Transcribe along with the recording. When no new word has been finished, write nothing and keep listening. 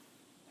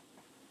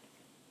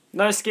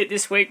No skit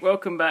this week.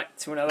 Welcome back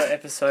to another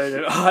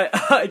episode of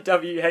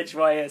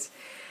IWHYS.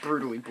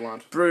 Brutally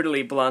blunt.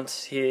 Brutally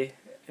blunt here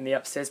in the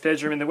upstairs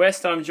bedroom in the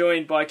west. I'm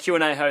joined by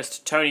Q&A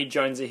host Tony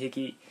Jonesy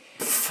Hickey.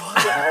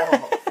 Fuck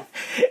off.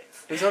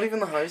 He's not even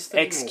the host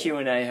anymore.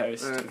 Ex-Q&A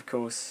host, of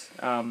course.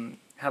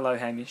 Hello,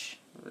 Hamish.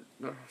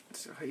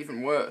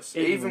 Even worse.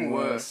 Even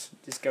worse.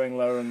 Just going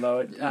lower and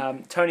lower.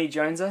 Tony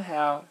Joneser,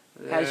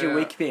 how's your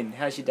week been?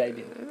 How's your day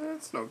been?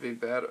 It's not been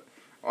bad.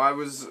 I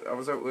was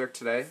at work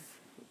today,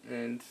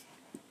 and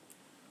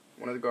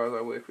one of the guys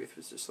I work with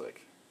was just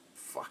like,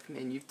 "Fuck,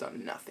 man, you've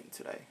done nothing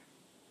today."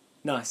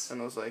 Nice.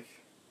 And I was like,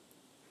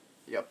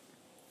 "Yep."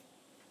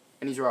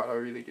 And he's right. I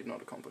really did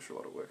not accomplish a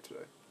lot of work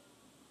today,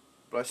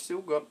 but I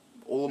still got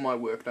all of my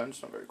work done,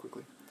 just not very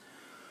quickly.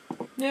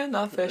 Yeah,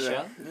 no, fair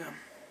shout. Yeah.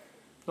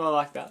 Well, I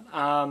like that.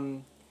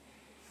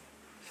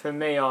 For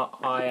me,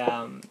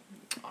 I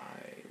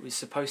was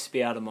supposed to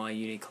be out of my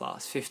uni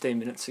class 15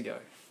 minutes ago.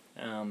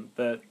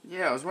 But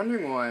yeah, I was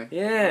wondering why.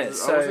 Yeah, I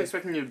wasn't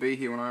expecting you to be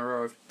here when I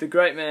arrived. The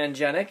great man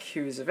Janek,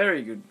 who is a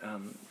very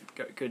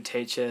good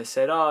teacher,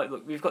 said, "Oh,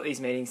 look, we've got these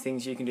meetings,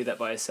 things you can do that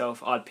by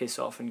yourself." I'd piss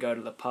off and go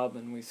to the pub,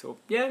 and we thought,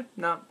 "Yeah,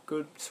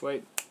 good,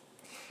 sweet."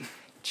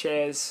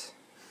 Chairs.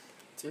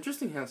 It's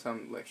interesting how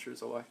some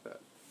lecturers are like that.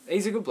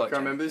 He's a good bloke. I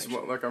remember this.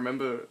 I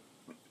remember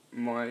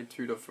my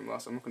tutor from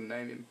last. I'm not going to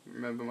name him. I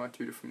remember my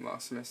tutor from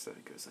last semester.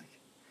 He goes like,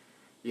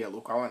 "Yeah,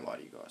 look, I won't lie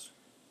to you guys.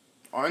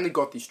 I only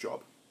got this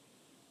job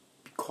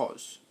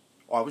because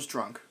I was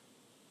drunk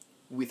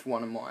with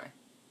one of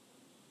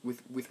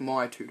with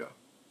my tutor.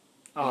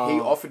 Oh. He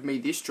offered me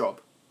this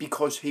job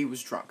because he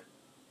was drunk."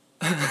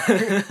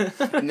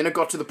 And then it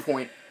got to the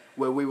point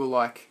where we were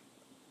like,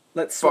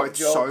 let's swap both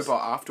jobs. sober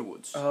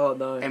afterwards. Oh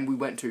no! And we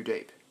went too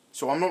deep.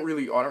 So I don't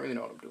really know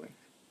what I'm doing.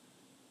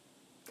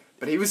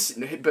 But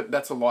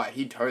that's a lie.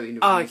 He totally knew.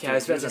 Oh, okay. I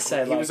was about to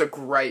say, he was a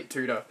great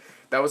tutor.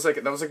 That was like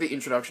the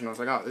introduction. I was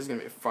like, oh, this is gonna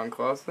be a fun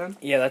class then.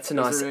 Yeah, that's a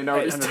nice really know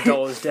what he's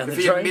 $800 down the If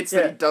he drain. admits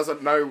that he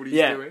doesn't know what he's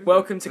doing.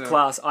 Welcome to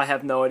class. I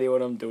have no idea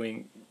what I'm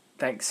doing.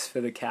 Thanks for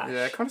the cash.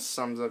 Yeah, it kind of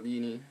sums up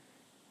uni.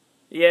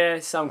 Yeah,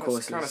 some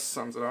courses. It kind of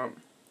sums it up.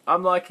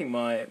 I'm liking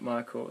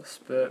my course,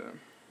 but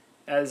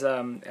as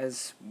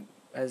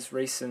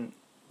recent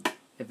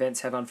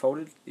events have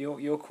unfolded,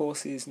 your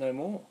course is no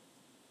more.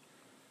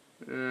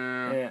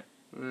 Yeah.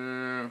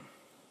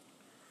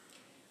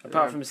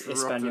 Apart from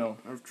Espanol.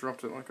 I've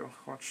dropped it like a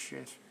hot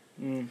shit.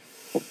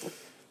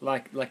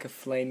 Like a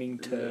flaming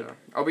turd. Yeah.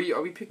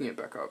 I'll be picking it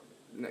back up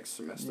next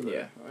semester.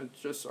 Yeah. I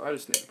just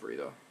need a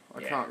breather.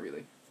 I can't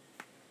really.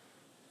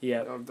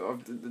 Yeah.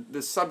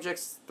 The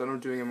subjects that I'm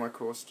doing in my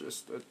course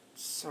just are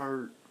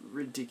so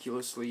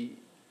ridiculously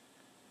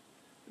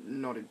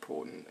not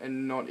important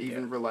and not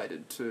even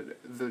related to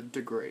the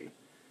degree.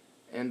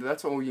 And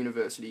that's all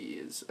university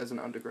is as an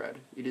undergrad.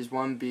 It is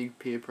one big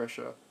peer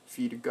pressure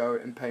for you to go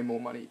and pay more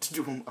money to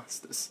do a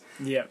master's.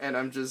 Yeah. And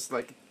I'm just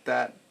like,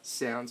 that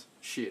sounds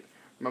shit.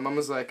 My mum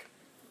was like,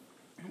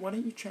 "Why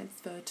don't you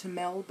transfer to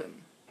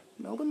Melbourne?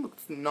 Melbourne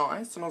looks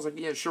nice." And I was like,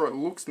 "Yeah, sure, it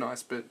looks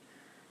nice, but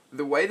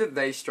the way that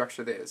they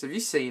structure theirs, have you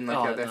seen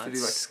how they have to do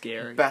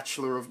scary.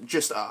 Bachelor of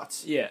just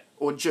arts? Yeah.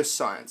 Or just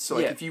science? So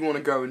if you want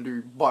to go and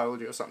do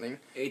biology or something,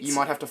 you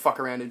might have to fuck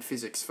around in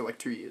physics for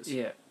 2 years.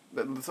 Yeah.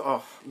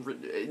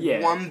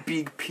 One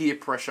big peer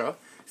pressure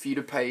for you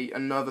to pay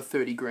another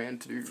 30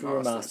 grand to do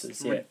for masters.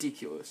 It's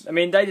ridiculous. I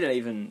mean, they didn't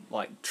even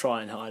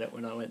try and hide it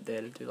when I went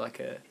there to do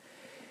a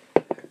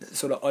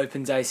sort of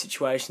open day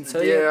situation. So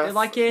they're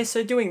like,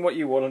 so doing what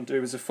you want to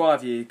do is a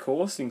 5-year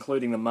course,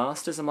 including the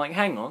masters. I'm like,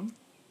 hang on.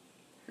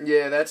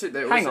 Yeah, that's it.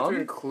 They Hang also on. to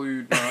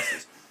include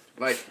masters.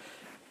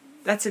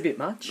 That's a bit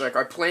much.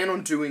 I plan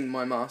on doing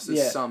my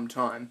masters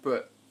sometime,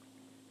 but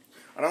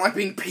I don't like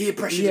being peer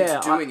pressured into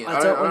doing it. I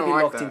don't want to be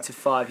like locked that. into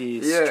 5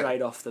 years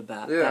straight off the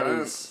bat. Yeah,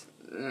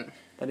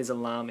 that is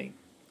alarming.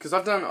 Because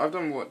I've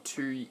done what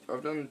 2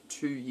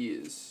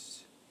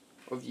 years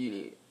of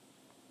uni.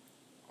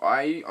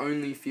 I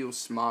only feel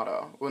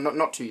smarter. Well,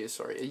 not 2 years.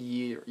 Sorry, a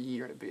year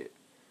and a bit.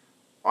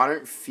 I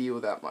don't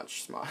feel that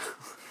much smarter.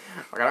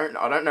 I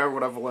don't know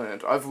what I've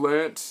learned.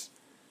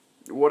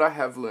 What I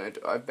have learned,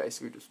 I've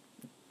basically just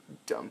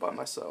done by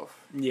myself.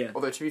 Yeah.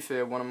 Although, to be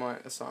fair, one of my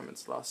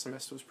assignments last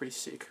semester was pretty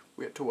sick.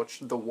 We had to watch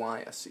The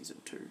Wire Season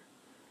 2.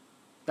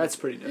 That's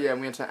pretty dope. Yeah,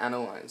 and we had to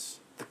analyse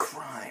the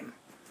crime.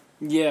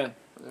 Yeah.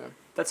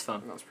 That's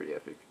fun. And that was pretty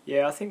epic.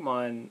 Yeah, I think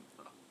I'm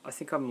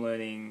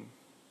learning.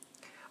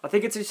 I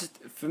think it's just,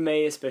 for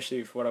me,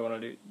 especially for what I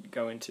want to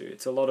go into,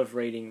 it's a lot of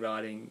reading,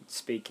 writing,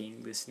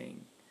 speaking,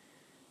 listening,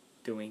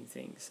 doing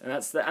things. And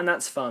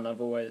that's fun.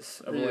 I've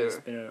always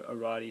been a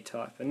writey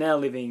type. And now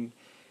living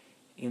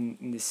in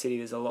this city,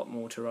 there's a lot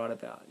more to write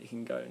about. You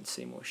can go and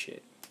see more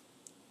shit.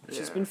 Which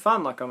has been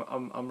fun.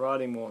 I'm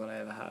writing more than I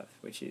ever have,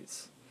 which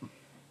is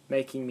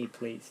making me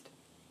pleased.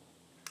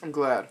 I'm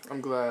glad.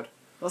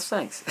 Well,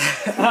 thanks.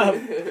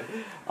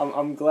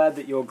 I'm glad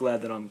that you're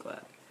glad that I'm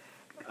glad.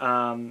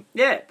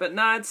 But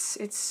no,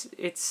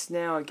 it's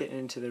now getting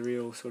into the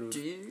real sort of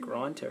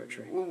grind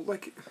territory. Well,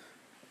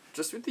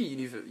 just with the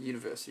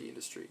university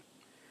industry,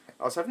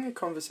 I was having a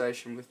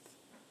conversation with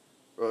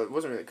well, it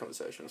wasn't really a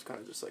conversation, it was kind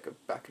of just like a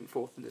back and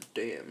forth in the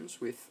DMs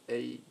with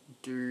a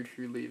dude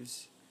who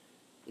lives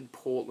in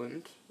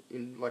Portland,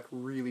 in like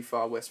really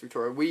far West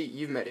Victoria.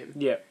 You've met him.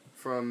 Yeah.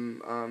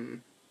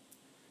 From,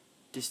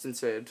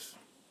 Distance Ed.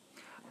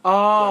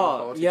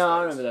 Oh, yeah,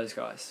 I remember those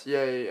guys.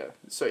 Yeah.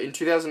 So in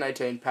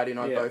 2018, Paddy and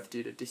I both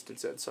did a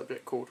Distance Ed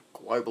subject called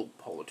Global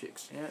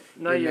Politics. Yeah.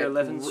 No, year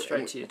 11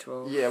 straight to year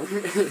 12. Yeah,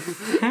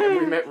 and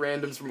we met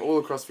randoms from all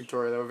across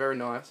Victoria. They were very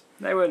nice.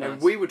 They were nice.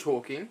 And we were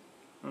talking,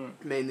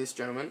 me and this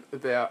gentleman,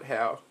 about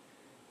how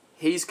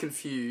he's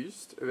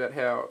confused about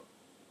how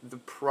the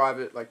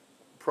private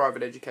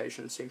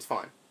education seems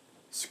fine.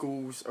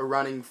 Schools are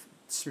running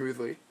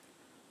smoothly,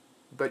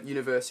 but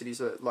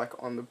universities are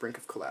like on the brink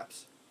of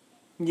collapse.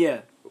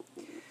 Yeah.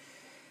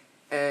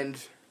 And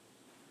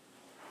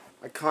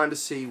I kind of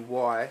see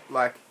why.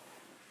 Like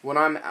when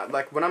I'm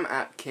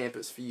at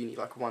campus for uni,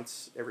 like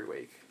once every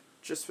week,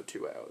 just for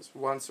 2 hours,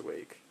 once a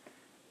week,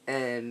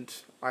 and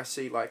I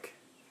see like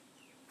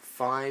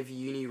 5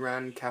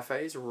 uni-run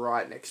cafes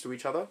right next to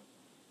each other,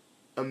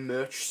 a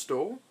merch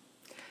store.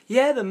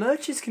 Yeah, the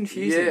merch is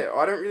confusing. Yeah,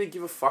 I don't really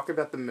give a fuck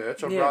about the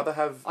merch. I'd rather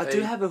have. I do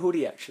have a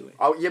hoodie actually.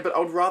 Oh yeah, but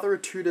I'd rather a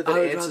tutor that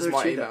answers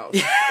my emails.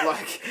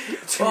 Like,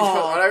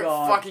 I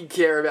don't fucking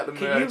care about the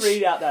merch. Can you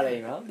read out that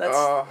email?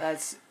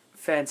 That's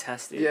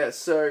fantastic. Yeah.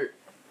 So.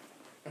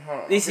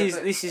 This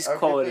is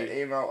quality. I'll get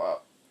the email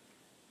up.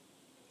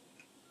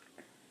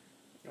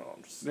 Oh,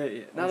 I'm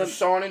just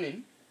signing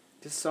in.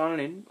 Just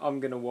signing in. I'm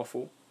gonna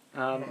waffle.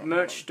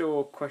 Merch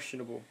store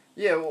questionable.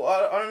 Yeah, well,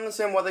 I don't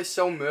understand why they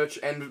sell merch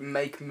and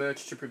make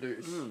merch to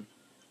produce.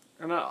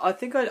 And I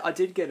think I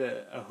did get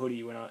a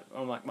hoodie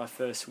on like my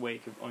first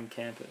week on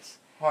campus.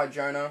 Hi,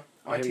 Jonah.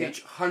 I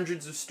teach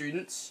hundreds of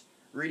students.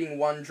 Reading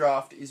one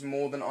draft is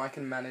more than I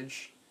can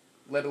manage,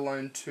 let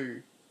alone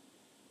 2.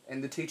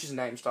 And the teacher's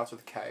name starts with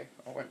a K.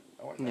 I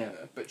won't name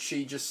her. But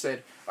she just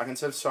said, like,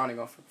 instead of signing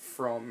off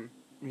from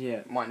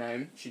my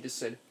name, she just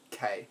said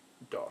K.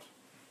 Dot.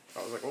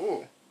 I was like,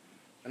 oh.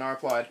 And I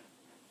replied,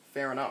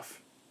 fair enough.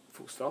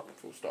 Full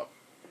stop.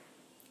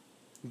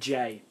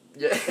 J.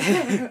 Yeah.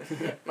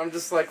 And I'm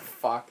just like,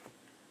 fuck.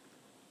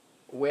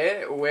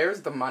 Where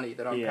is the money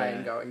that I'm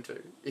paying going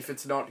to? If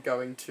it's not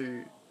going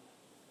to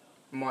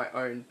my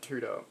own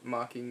tutor,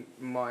 marking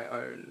my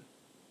own...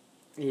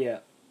 Yeah.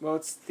 Well,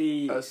 it's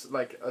the...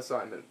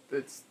 assignment.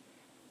 It's...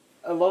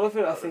 A lot of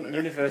it, I think,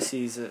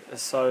 universities are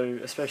so,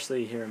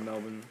 especially here in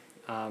Melbourne,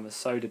 are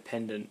so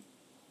dependent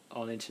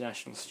on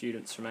international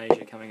students from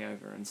Asia coming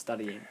over and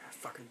studying.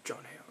 Fucking John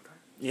Howard.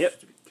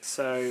 Yep.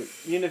 So,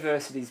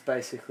 university's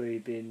basically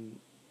been,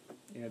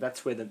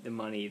 that's where the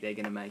money they're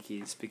going to make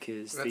is,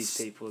 because these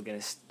people are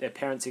their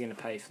parents are going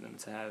to pay for them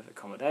to have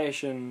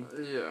accommodation.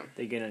 Yeah.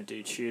 They're going to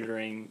do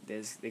tutoring.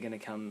 They're going to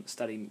come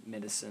study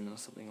medicine or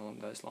something along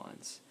those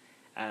lines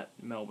at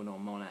Melbourne or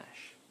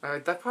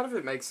Monash. That part of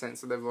it makes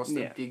sense, that they've lost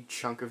a big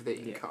chunk of their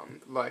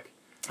income. Like,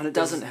 and it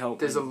doesn't help.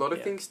 There's a lot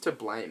of things to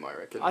blame, I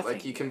reckon.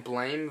 You can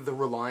blame the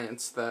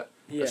reliance that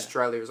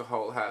Australia as a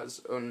whole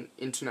has on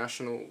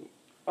international...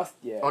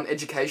 on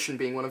education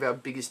being one of our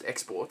biggest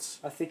exports.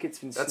 I think it's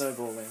been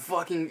snowballing. That's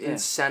fucking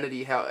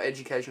insanity how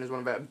education is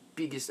one of our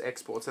biggest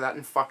exports. So that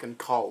and fucking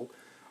coal.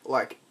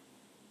 Like,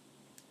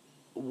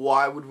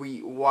 why would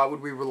we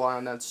rely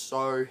on that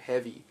so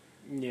heavy?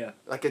 Yeah.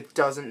 Like, it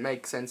doesn't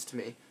make sense to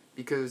me,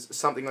 because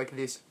something like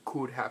this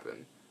could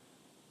happen.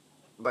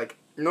 Like,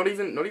 not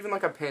even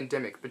like a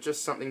pandemic, but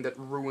just something that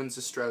ruins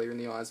Australia in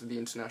the eyes of the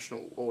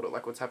international order,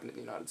 like what's happened in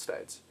the United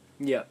States.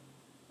 Yeah.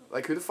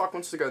 Like, who the fuck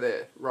wants to go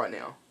there right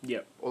now?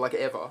 Yep. Or, like,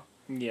 ever.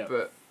 Yeah.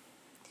 But...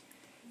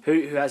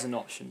 Who has an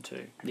option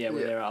too? Yeah,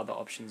 where there are other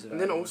options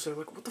available. And then also,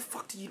 like, what the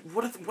fuck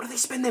what do they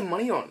spend their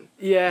money on?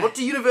 Yeah. What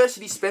do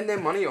universities spend their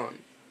money on?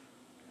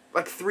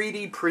 Like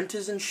 3D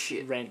printers and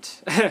shit.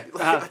 Rent.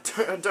 I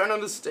don't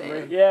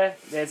understand. Yeah,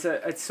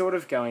 it's sort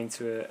of going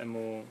to a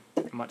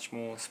much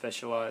more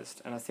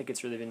specialised, and I think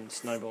it's really been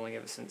snowballing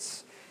ever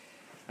since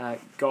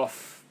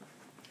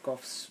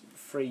Goff's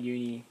free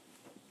uni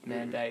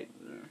mandate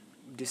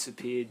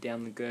disappeared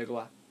down the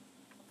gurgler.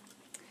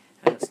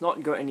 And it's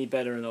not got any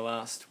better in the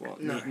last,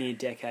 near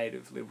decade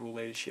of Liberal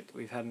leadership that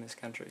we've had in this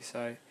country.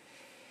 So,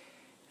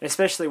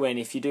 especially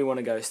if you do want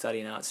to go study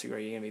an arts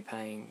degree, you're going to be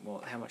paying,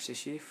 how much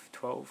this year?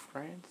 12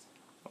 grand?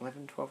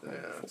 11, 12 grand?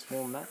 Yeah, it's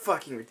more than that.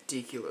 Fucking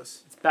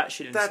ridiculous. It's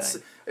batshit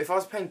insane. If I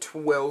was paying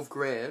 12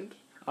 grand...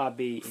 I'd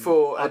be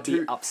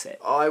upset.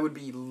 I would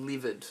be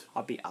livid.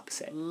 I'd be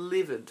upset.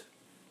 Livid.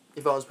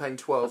 If I was paying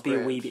 12 grand. I'd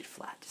be a wee bit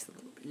flat, just a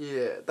little bit.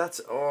 Yeah, that's...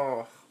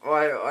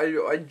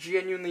 I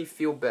genuinely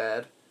feel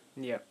bad.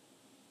 Yeah.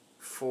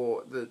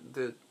 For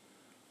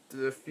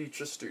the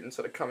future students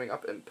that are coming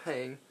up and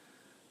paying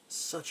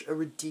such a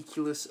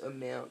ridiculous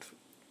amount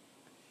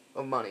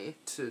of money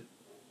to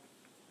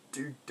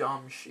do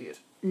dumb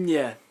shit.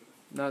 Yeah.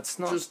 No, it's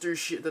not. Just do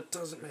shit that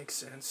doesn't make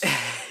sense.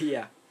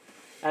 Yeah.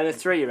 And a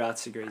 3-year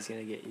arts degree is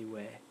going to get you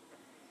where?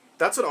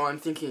 That's what I'm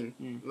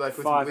thinking. Like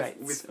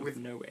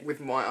with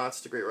my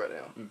arts degree right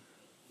now.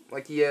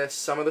 Like, yeah,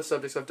 some of the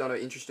subjects I've done are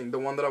interesting. The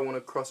one that I want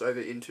to cross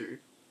over into,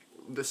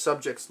 the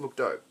subjects look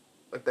dope.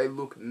 Like, they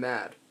look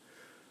mad.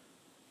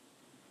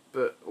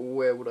 but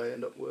where would I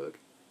end up work?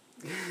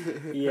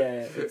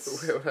 Yeah,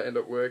 where would I end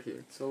up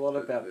working? It's a lot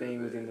about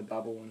being within the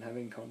bubble and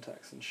having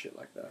contacts and shit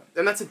like that.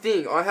 And that's the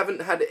thing. I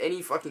haven't had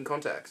any fucking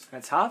contacts.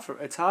 It's hard for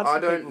I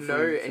people don't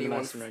know from anyone.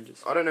 Mason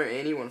Rangers. I don't know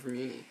anyone from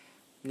uni.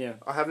 Yeah.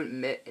 I haven't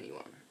met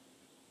anyone.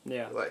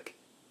 Yeah. Like,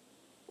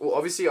 well,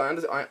 obviously I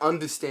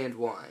understand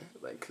why.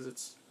 Like, because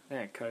it's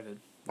COVID.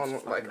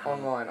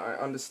 Online. I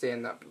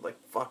understand that, but like,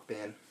 fuck,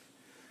 man.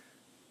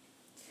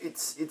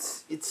 It's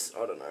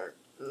I don't know.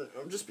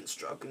 I've just been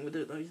struggling with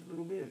it a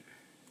little bit.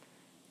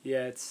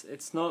 Yeah,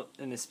 it's not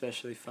an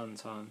especially fun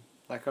time.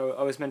 Like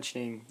I was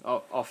mentioning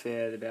off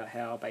air about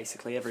how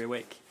basically every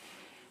week,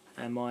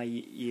 and my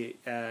year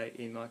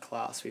in my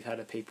class we've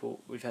had people,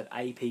 we've had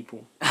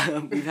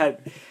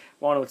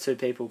one or two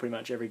people pretty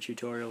much every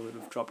tutorial that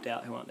have dropped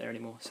out who aren't there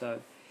anymore. So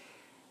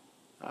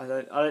I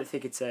don't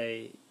think it's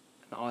an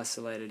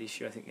isolated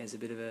issue. I think there's a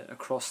bit of a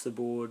across the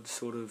board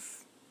sort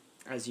of,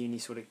 as uni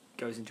sort of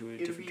goes into a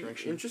different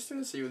direction. Interesting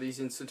to see where thhere these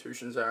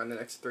institutions are in the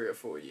next 3 or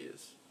 4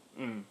 years.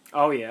 Mm.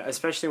 Oh yeah,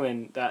 especially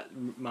when that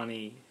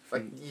money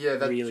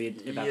really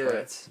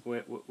evaporates.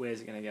 Yeah.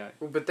 Where's it going to go?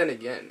 Well, but then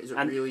again, is it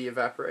really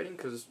evaporating?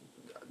 Because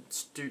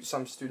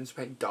some students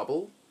pay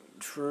double.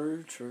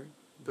 True.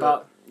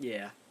 But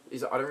yeah,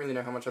 I don't really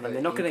know how much of that. And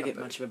they're not going to get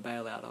much of a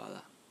bailout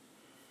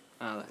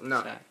either.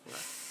 No.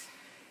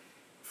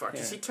 Fuck,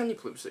 you see Tanya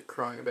Plipsit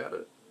crying about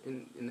it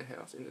in the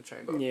house, in the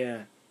chamber.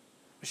 Yeah.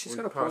 She's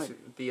got a point.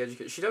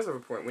 She does have a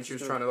point when she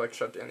was trying to like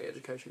shut down the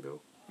education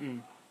bill.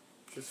 Mm.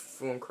 Just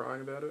full on crying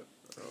about it.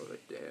 I was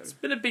like, damn. It's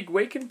been a big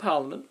week in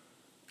Parliament.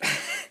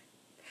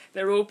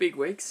 They're all big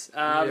weeks.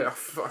 Yeah,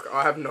 fuck.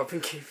 I have not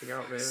been keeping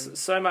up, man.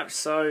 So much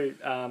so,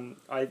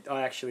 I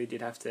actually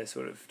did have to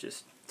sort of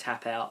just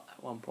tap out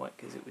at one point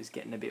because it was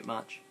getting a bit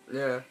much.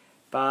 Yeah.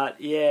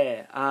 But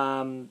yeah,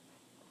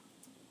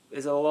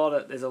 there's a lot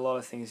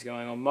of things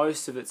going on.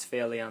 Most of it's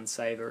fairly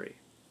unsavoury,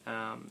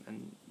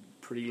 and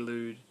pretty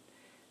lewd.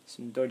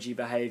 Some dodgy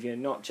behaviour,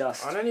 not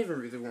just... I don't even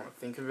really want to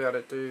think about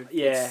it, dude.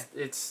 Yeah.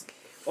 It's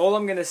all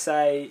I'm going to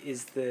say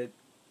is that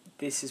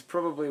this is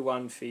probably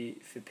one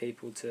for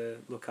people to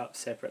look up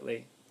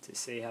separately to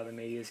see how the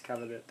media's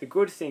covered it. The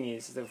good thing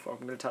is, that I'm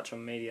going to touch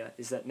on media,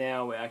 is that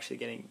now we're actually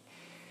getting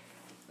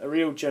a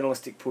real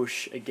journalistic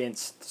push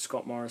against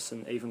Scott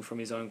Morrison, even from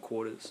his own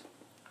quarters.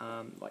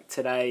 Like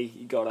today,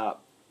 he got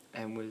up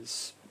and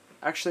was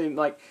actually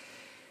like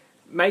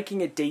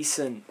making a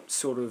decent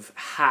sort of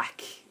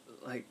hack,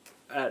 like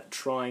at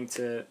trying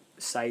to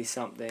say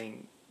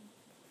something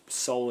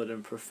solid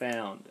and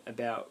profound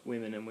about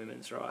women and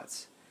women's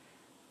rights,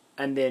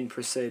 and then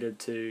proceeded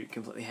to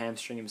completely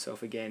hamstring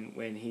himself again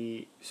when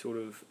he sort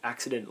of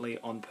accidentally,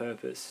 on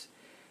purpose,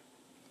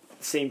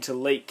 seemed to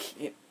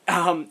leak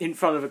in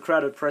front of a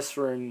crowded press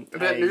room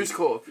about News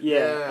Corp.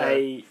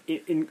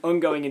 An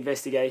ongoing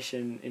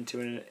investigation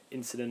into an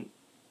incident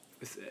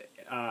with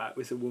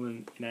a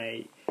woman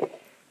in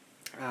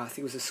I think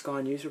it was a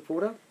Sky News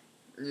reporter.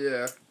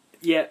 Yeah.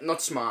 Yeah,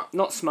 not smart.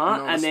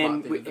 And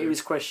then it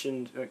was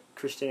questioned.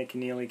 Christina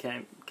Keneally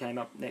came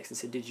up next and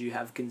said, "Did you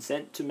have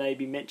consent to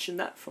maybe mention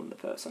that from the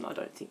person?" I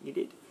don't think you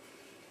did.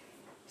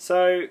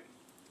 So,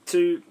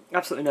 to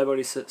absolutely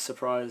nobody's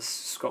surprise,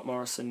 Scott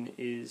Morrison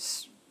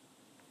is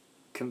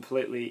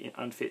completely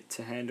unfit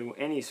to handle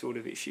any sort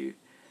of issue,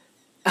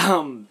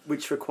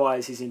 which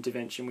requires his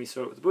intervention. We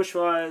saw it with the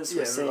bushfires.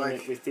 We're seeing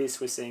it with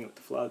this. We're seeing it with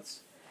the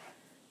floods.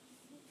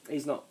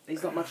 He's not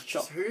much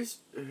chop. Who's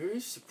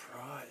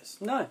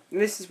surprised? No,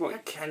 this is what... How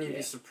can you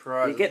be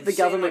surprised? You get the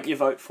government you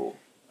vote for.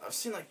 I've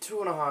seen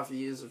 2.5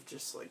 years of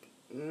just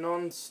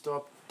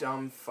non-stop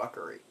dumb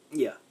fuckery.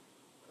 Yeah.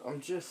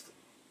 I'm just...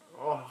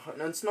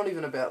 and it's not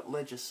even about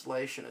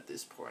legislation at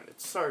this point.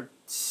 It's so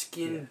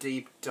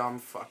skin-deep dumb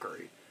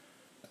fuckery.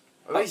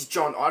 At least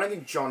I don't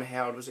think John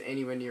Howard was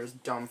anywhere near as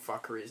dumb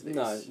fuckery as this.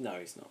 No,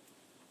 he's not.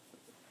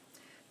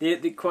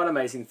 The quite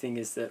amazing thing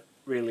is that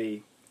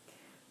really...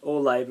 all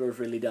Labor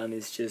have really done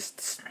is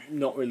just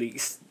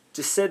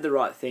said the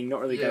right thing, not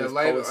really go with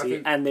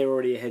policy, and they're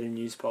already ahead in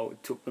news poll.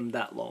 It took them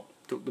that long.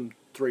 It took them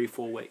 3 or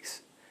 4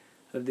 weeks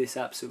of this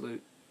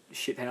absolute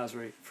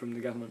shithousery from the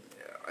government.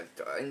 Yeah,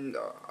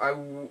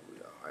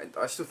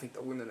 I still think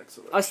they'll win the next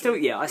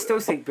election. I still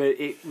think, but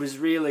it was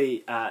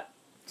really at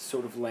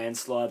sort of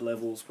landslide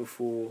levels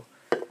before.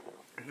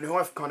 You know,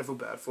 I kind of feel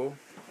bad for.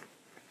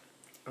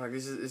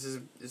 This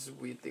is a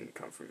weird thing to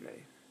come from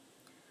me.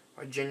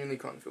 I genuinely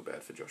can't feel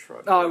bad for Josh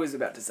Frydenberg. Oh, I was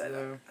about to say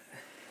that.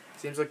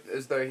 Seems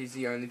as though he's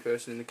the only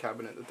person in the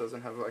cabinet that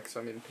doesn't have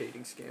some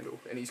impeding scandal,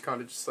 and he's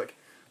kind of just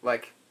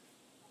like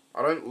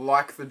I don't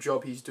like the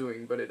job he's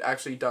doing, but it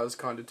actually does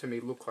kind of to me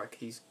look like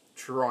he's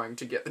trying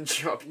to get the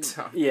job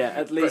done. Yeah,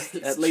 at least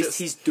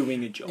he's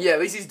doing a job. Yeah, at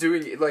least he's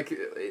doing it. Like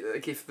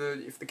if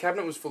the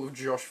cabinet was full of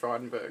Josh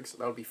Frydenbergs,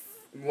 that would be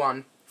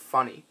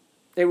funny.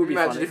 It would be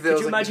funny. Could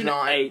you imagine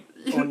 8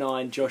 or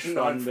 9 Josh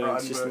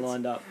Frydenbergs just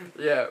lined up?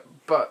 Yeah,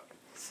 but.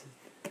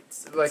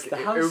 It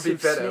would be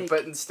better, Sneak.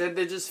 but instead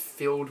they're just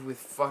filled with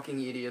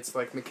fucking idiots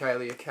like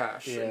Michaelia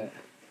Cash. Yeah.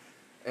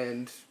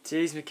 And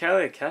geez,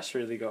 Michaelia Cash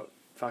really got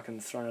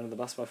fucking thrown under the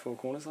bus by Four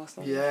Corners last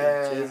night.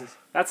 Yeah. Jesus.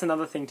 That's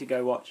another thing to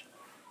go watch.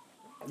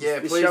 Yeah,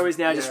 this please, show is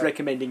now just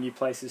recommending you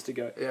places to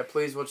go. Yeah,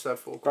 please watch that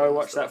Four Corners. Go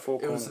watch that Four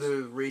Corners. It was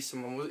the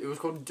recent one. It was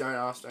called Don't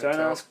Ask, Don't Don't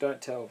Tell. Ask,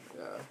 Don't Tell.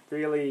 Yeah.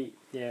 Really,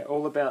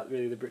 all about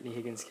really the Brittany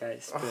Higgins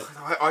case. But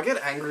I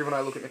get angry when I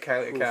look at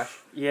Michaela Cash.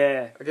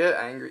 Yeah. I get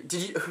angry.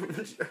 Did you...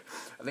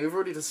 I think we've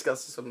already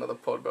discussed this on another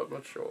pod, but I'm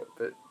not sure.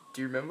 But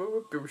do you remember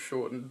what Bill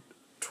Shorten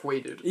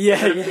tweeted?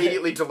 Yeah, and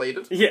immediately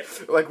deleted? Yeah.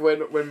 Like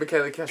when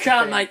Michaela Cash...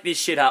 Can't make this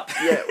shit up.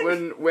 Yeah,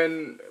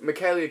 when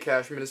Michaela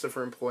Cash, Minister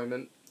for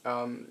Employment,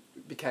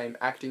 became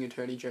acting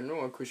Attorney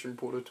General and Christian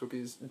Porter took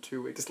his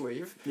 2 weeks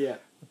leave, Yeah.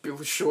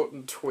 Bill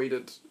Shorten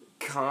tweeted,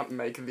 "Can't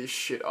make this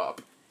shit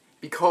up."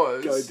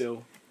 Because... Go,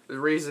 Bill. The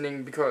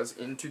reasoning, because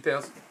in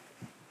 2000...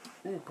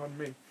 Ooh, pardon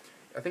me.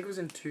 I think it was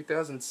in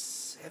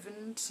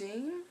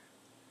 2017?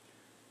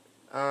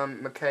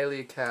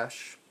 Michaela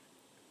Cash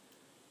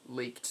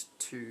leaked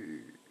to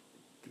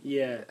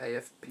the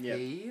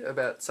AFP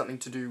about something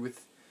to do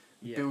with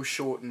Bill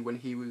Shorten when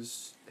he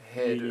was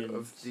head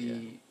of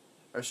the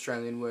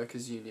Australian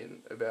Workers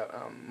Union about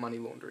money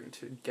laundering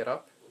to Get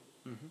Up,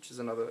 which is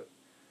another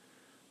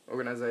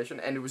organisation,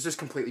 and it was just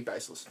completely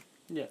baseless.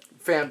 Yeah.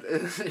 Found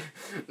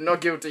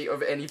not guilty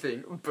of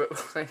anything, but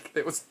like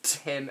there was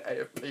 10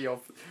 AFP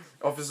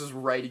officers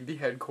raiding the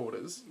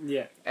headquarters.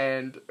 Yeah.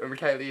 And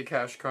Michaela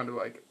Cash kind of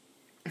like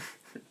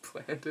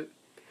planned it.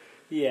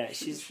 Yeah,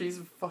 she's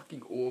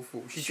fucking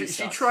awful. She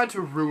sucks. tried to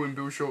ruin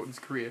Bill Shorten's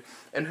career,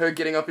 and her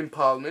getting up in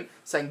Parliament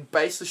saying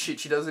baseless shit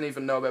she doesn't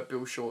even know about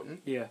Bill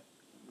Shorten. Yeah.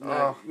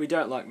 No, we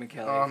don't like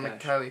Michaela Cash.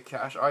 Michaela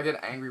Cash. I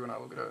get angry when I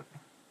look at her.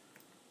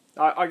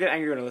 I get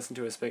angry when I listen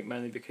to her speak,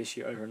 mainly because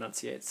she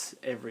over-enunciates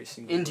every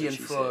single Indian word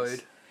she Floyd.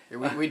 says.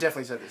 Yeah, we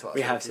definitely said this last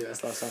We time. have said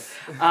this last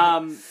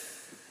time.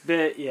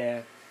 But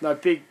yeah, no,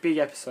 big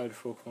episode of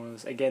Four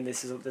Corners. Again,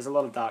 there's a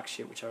lot of dark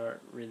shit which I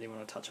really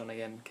want to touch on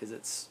again because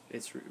it's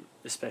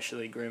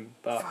especially grim.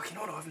 But fuck, you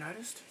know what I've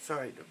noticed?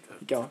 Sorry,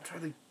 Go on. I'm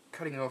totally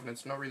cutting it off, and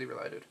it's not really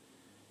related.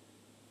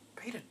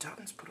 Peter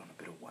Dutton's put on a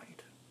bit of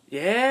weight.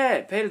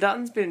 Yeah, Peter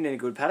Dutton's been in a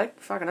good paddock.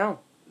 Fucking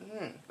hell.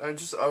 I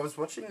was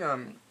watching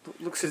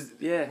Looks Cause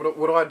yeah. What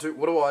do I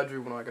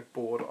do when I get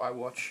bored? I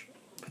watch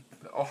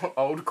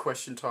old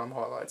Question Time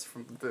highlights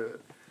from the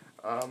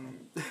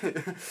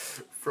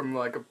from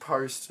like a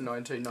post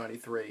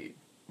 1993.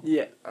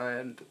 Yeah.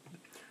 And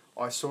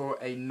I saw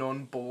a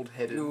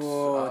non-bald-headed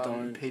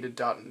don't. Peter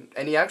Dutton,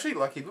 and he actually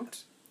he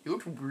looked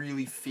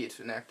really fit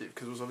and active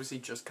because it was obviously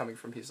just coming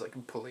from his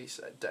like police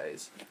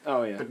days.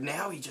 Oh yeah. But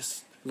now he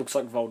just looks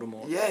like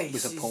Voldemort. Yeah,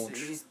 with a paunch.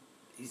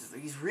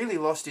 He's really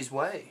lost his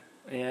way.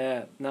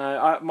 Yeah,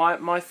 no.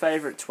 My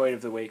favourite tweet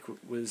of the week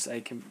was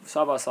a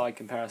side by side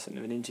comparison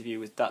of an interview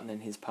with Dutton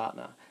and his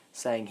partner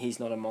saying he's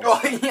not a monster.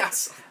 Oh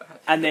yes.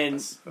 And then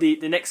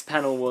the next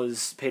panel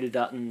was Peter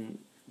Dutton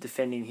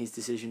defending his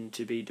decision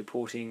to be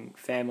deporting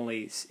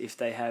families if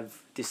they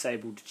have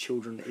disabled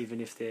children, even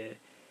if they're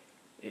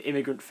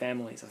immigrant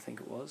families, I think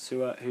it was,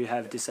 who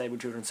have disabled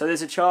children. So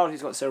there's a child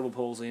who's got cerebral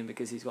palsy, and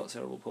because he's got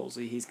cerebral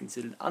palsy, he's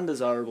considered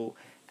undesirable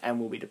and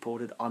will be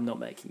deported. I'm not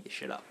making this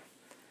shit up.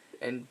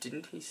 And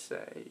didn't he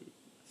say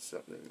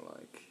something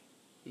like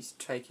he's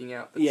taking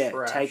out the trash?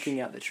 Yeah, taking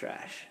out the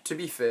trash. To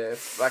be fair,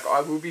 I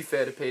will be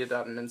fair to Peter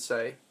Dutton and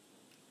say,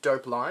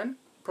 dope line.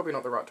 Probably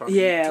not the right time.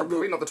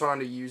 Probably not the time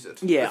to use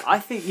it. Yeah, I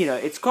think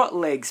it's got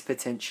legs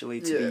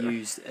potentially to be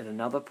used at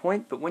another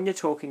point. But when you're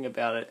talking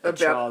about a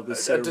child with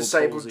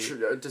cerebral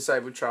palsy, a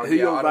disabled child, who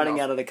you're running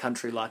out of the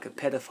country like a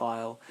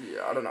pedophile. Yeah,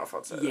 I don't know if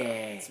I'd say that.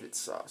 It's a bit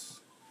sus.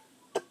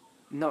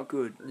 Not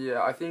good.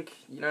 Yeah, I think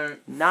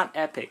not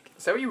epic.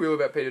 Say what you will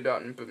about Peter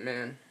Dutton, but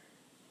man,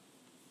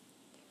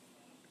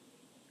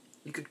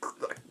 you could do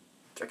you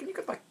reckon you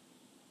could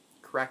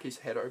crack his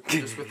head open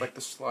just with the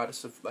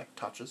slightest of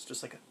touches,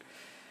 just like a.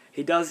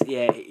 He does,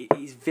 yeah.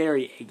 He's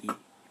very eggy.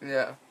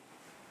 Yeah.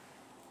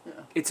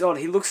 It's odd.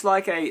 He looks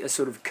like a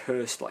sort of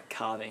cursed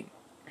carving.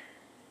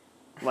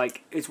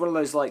 It's one of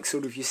those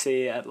sort of you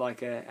see at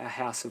a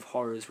house of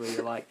horrors where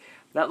you're like,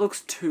 that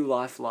looks too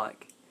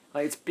lifelike.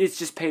 It's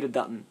just Peter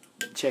Dutton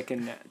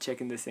checking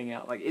this thing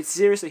out. It's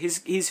seriously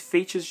his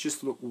features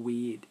just look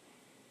weird.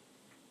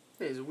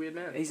 Yeah, he's a weird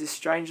man. He's a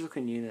strange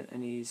looking unit,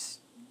 and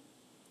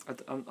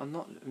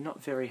I'm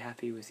not very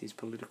happy with his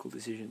political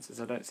decisions, as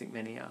I don't think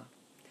many are.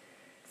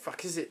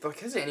 Fuck,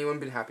 has anyone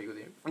been happy with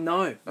him?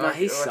 No,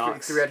 he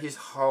sucks. Throughout his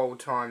whole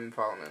time in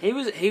Parliament.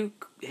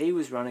 He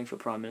was running for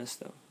Prime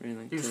Minister,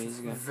 really, 2 years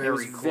ago.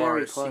 Very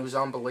close. He was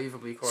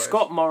unbelievably close.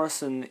 Scott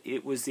Morrison,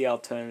 it was the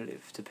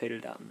alternative to Peter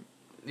Dutton.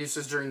 This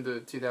was during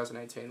the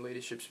 2018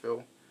 leadership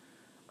spill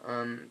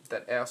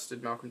that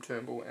ousted Malcolm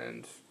Turnbull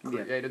and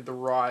created the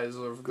rise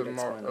of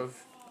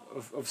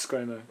of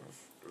ScoMo.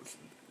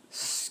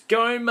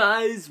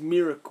 ScoMo's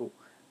miracle.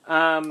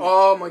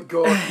 Oh my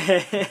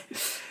god.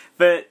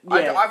 But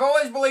yeah. I've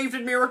always believed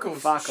in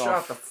miracles. Fuck Shut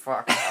off. the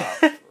fuck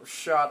up.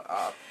 Shut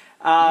up.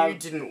 You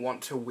didn't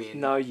want to win.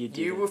 No, you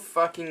didn't. You were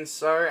fucking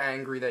so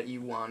angry that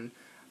you won.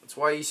 That's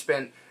why you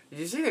spent. Did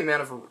you see the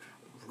amount of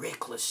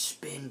reckless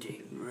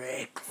spending.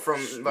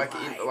 Reckless.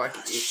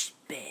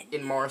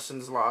 In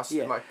Morrison's last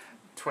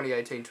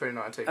 2018,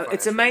 2019.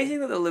 It's amazing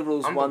that the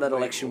Liberals won that Unbelievable.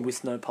 election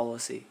with no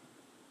policy.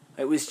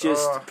 It was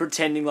just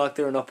pretending like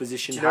they're in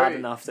opposition hard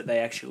enough that they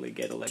actually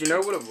get elected. Do you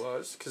know what it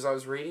was? Because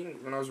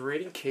when I was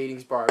reading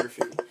Keating's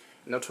biography,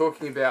 and they're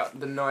talking about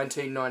the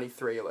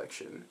 1993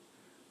 election,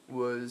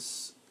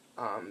 was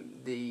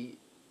the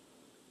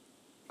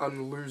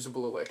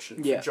unlosable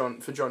election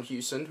for John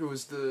Hewson, who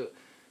was the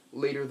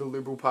leader of the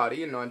Liberal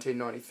Party in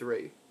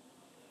 1993.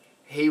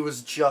 He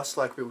was just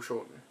like Bill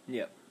Shorten.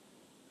 Yeah.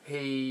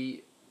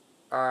 He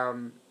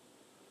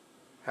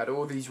had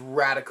all these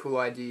radical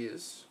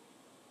ideas.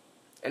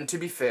 And to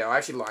be fair, I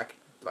actually like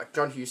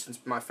John Hewson's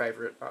my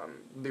favourite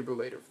Liberal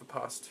leader of the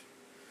past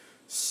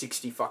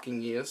 60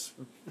 fucking years.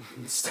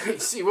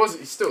 he was.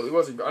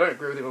 I don't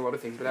agree with him on a lot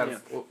of things, but out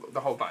of the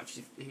whole bunch,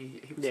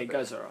 he was it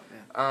goes alright.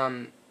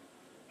 Yeah.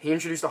 He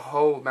introduced a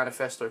whole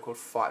manifesto called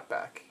Fight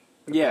Back.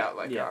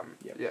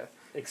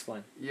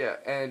 Explain. Yeah,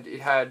 and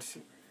it had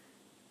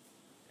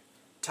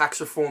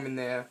tax reform in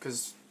there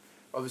because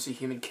obviously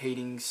him and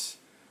Keating's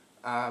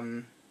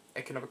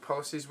economic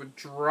policies were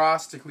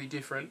drastically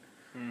different.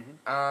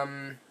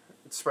 Mm-hmm.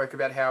 It spoke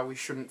about how we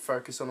shouldn't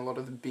focus on a lot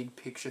of the big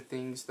picture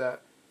things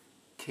that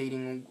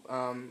Keating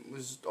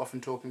was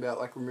often talking about,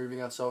 like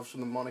removing ourselves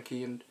from the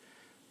monarchy and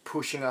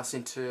pushing us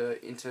into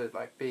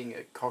like being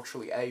a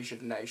culturally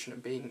Asian nation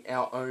and being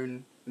our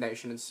own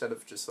nation instead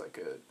of just like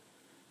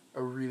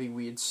a really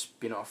weird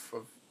spin-off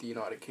of the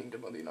United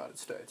Kingdom or the United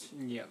States.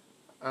 Yeah.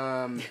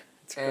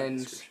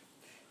 And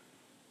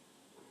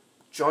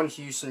John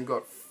Hewson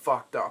got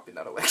fucked up in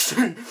that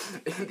election.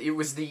 It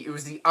was the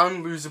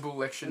unlosable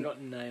election. He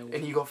got nailed.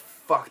 And he got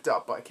fucked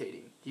up by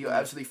Keating. He got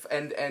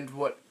absolutely and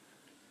what?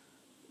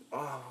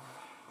 Oh,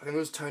 I think it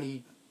was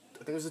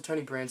the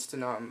Tony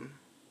Branston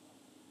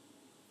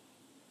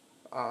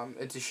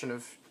edition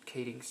of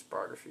Keating's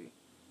biography.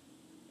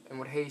 And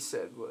what he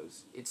said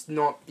was, it's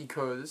not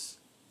because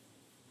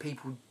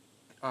people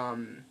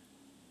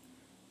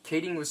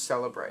Keating was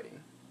celebrating,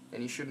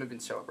 and he shouldn't have been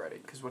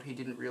celebrating, because what he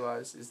didn't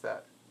realise is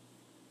that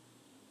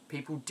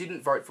people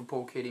didn't vote for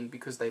Paul Keating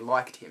because they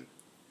liked him.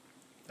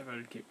 They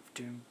voted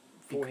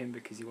for him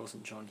because he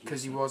wasn't John Hewson.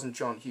 Because he wasn't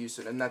John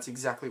Hewson, and that's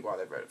exactly why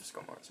they voted for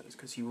Scott Morrison, is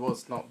because he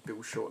was not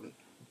Bill Shorten.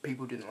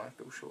 People didn't like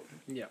Bill Shorten.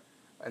 Yeah.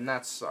 And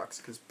that sucks,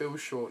 because Bill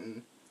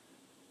Shorten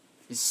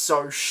is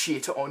so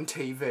shit on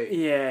TV.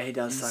 Yeah, he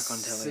does suck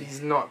on television.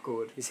 He's not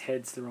good. His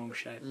head's the wrong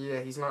shape.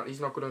 Yeah, he's not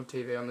good on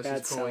TV unless Bad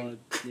he's calling...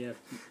 salad, yeah.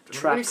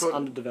 Traps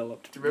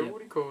underdeveloped. Do you remember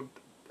what he called...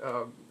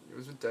 it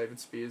was with David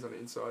Spears on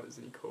Insiders,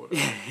 and he called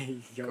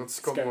it... called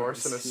Scott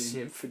Morrison a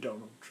simp. For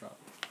Donald Trump.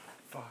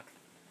 Fuck.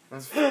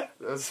 That's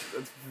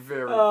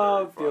very,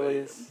 oh,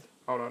 very funny.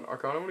 Hold on, I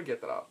kind of want to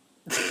get that up.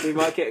 We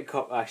might get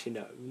actually,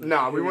 no.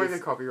 No, we won't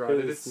get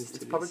copyrighted.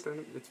 It's public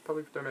domain. It's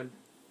public domain.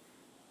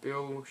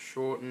 Bill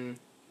Shorten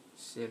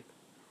simp.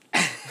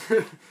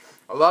 I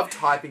love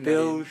typing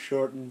Bill that in.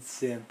 Shorten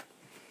simp.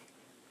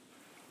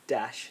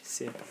 Dash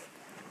simp.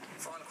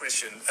 Final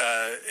question.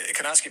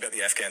 Can I ask you about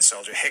the Afghan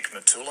soldier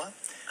Hekmatullah,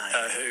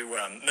 who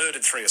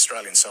murdered 3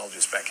 Australian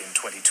soldiers back in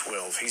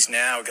 2012. He's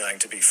now going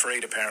to be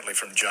freed, apparently,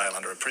 from jail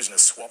under a prisoner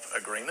swap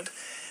agreement.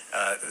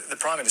 The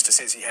Prime Minister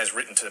says he has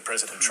written to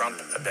President Trump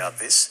about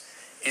this.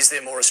 Is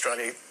there more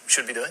Australia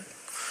should be doing?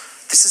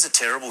 This is a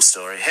terrible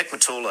story.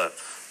 Hekmatullah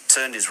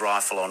turned his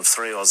rifle on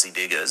 3 Aussie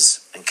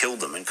diggers and killed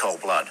them in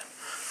cold blood.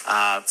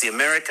 The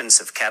Americans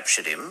have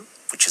captured him,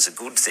 which is a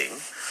good thing.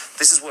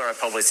 This is where I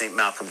probably think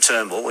Malcolm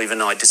Turnbull, even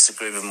though I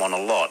disagree with him on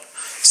a lot,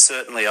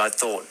 certainly I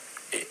thought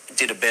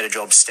did a better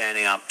job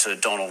standing up to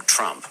Donald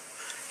Trump.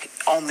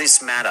 On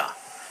this matter,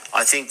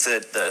 I think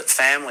that the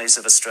families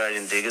of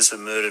Australian diggers who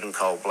were murdered in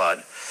cold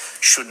blood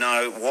should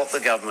know what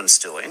the government's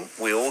doing.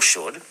 We all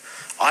should.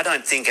 I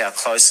don't think our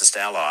closest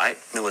ally,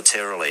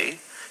 militarily,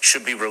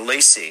 should be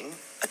releasing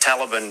a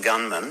Taliban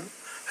gunman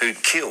who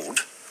killed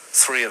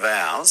 3 of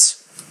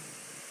ours.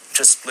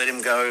 Just let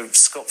him go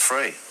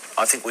scot-free.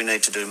 I think we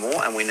need to do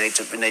more, and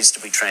it needs to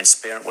be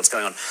transparent what's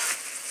going on.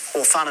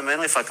 Or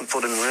fundamentally, if I can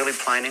put it in really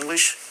plain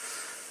English,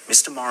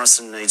 Mr.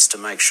 Morrison needs to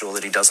make sure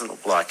that he doesn't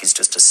look like he's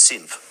just a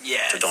simp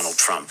to Donald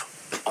Trump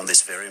on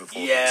this very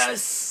important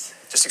issue.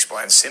 Just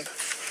explain simp.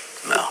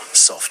 No,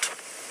 soft.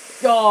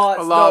 Oh,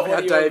 I love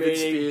how David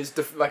Spears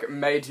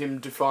made him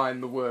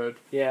define the word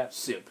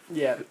simp.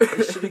 Yeah,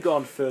 he should have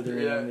gone further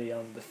in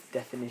on the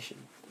definition.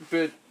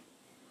 But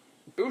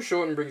Bill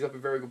Shorten brings up a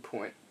very good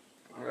point.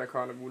 I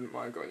kind of wouldn't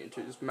mind going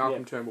into just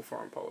Malcolm Turnbull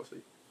foreign policy.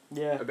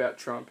 Yeah. About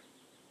Trump.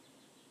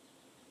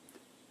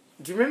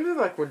 Do you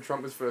remember when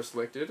Trump was first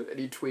elected and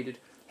he tweeted,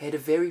 had a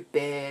very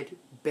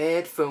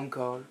bad phone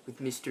call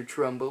with Mr.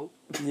 Trumble?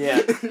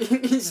 Yeah.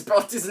 He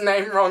spelled his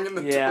name wrong in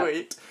the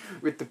tweet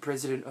with the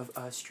President of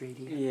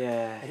Australia.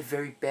 Yeah. Had a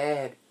very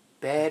bad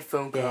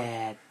phone call.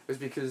 It was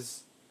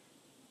because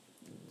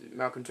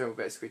Malcolm Turnbull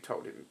basically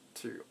told him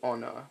to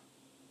honour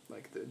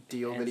the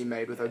deal that he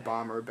made with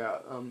Obama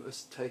about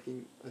us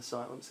taking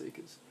asylum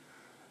seekers.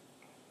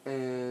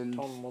 And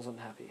Tom wasn't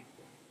happy.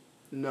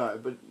 No,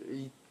 but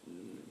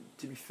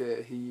to be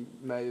fair, he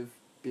may have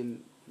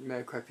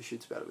cracked the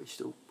shits about it, but he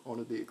still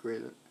honoured the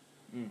agreement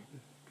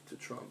to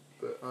Trump.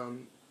 But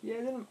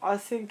yeah, then I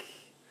think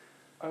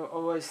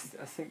I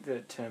think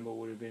that Turnbull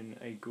would have been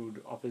a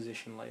good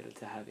opposition leader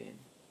to have in,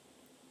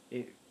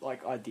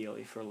 like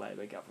ideally for a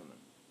Labor government,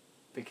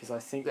 because I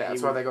think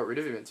that's why they got rid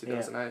of him in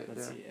 2008. Yeah,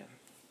 that's it. Yeah.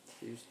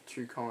 He was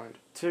too kind.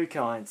 Too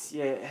kind.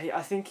 Yeah,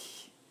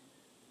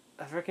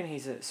 I reckon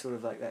he's a sort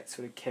of like that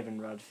sort of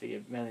Kevin Rudd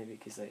figure, mainly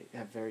because they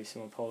have very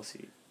similar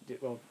policy.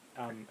 Well,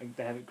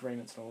 they have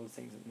agreements on all the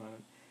things at the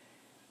moment.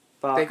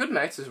 But they're good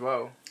mates as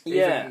well.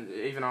 Yeah.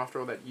 Even after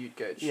all that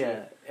Utegate shit.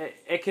 Yeah,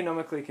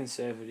 economically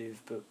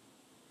conservative, but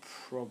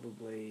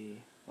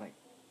probably like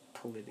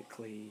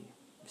politically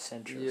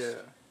centrist. Yeah,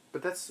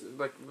 but that's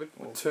like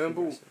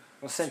Turnbull.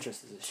 Well,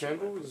 centrist is a shit.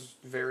 Turnbull was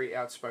very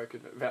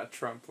outspoken about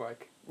Trump.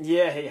 Like,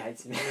 yeah, he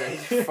hates him. Yeah,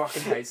 he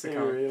fucking hates the He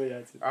cunt. really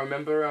hates him. I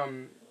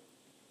remember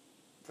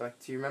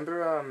do you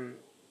remember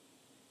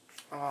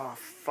oh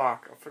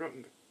fuck, I've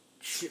forgotten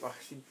shit.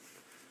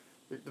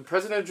 The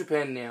president of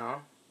Japan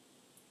now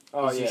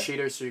is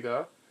Yoshihide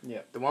Suga.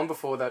 Yeah. The one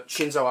before that,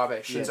 Shinzo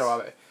Abe.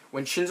 Abe.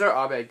 When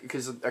Shinzo Abe,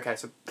 because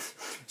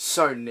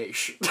so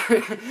niche.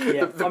 Yeah,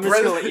 I'm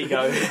just gonna let you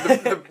go.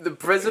 the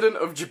president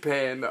of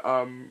Japan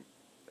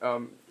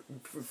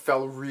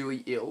fell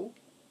really ill.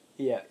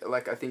 Yeah.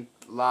 Like I think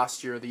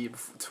last year or the year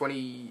before,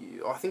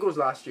 I think it was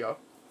last year.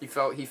 He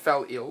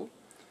fell ill,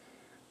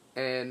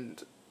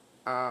 and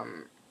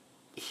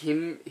we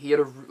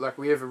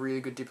have a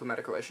really good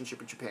diplomatic relationship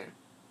with Japan.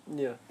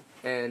 Yeah.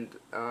 And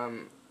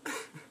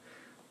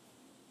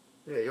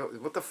yeah,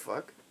 what the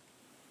fuck?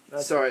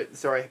 Sorry.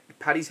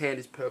 Paddy's hand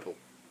is purple.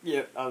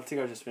 Yeah, I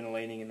think I've just been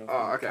leaning and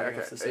okay.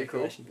 off the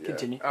circulation. Cool?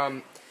 Continue.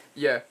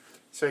 Yeah.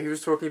 So he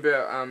was talking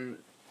about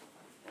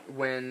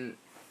when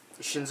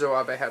Shinzo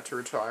Abe had to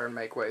retire and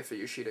make way for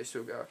Yoshihide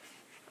Suga.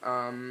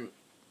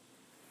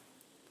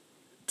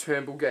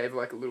 Turnbull gave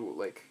a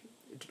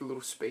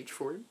little speech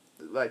for him,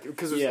 and I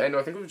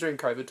think it was during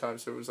COVID time,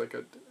 so it was like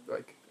a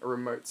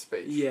remote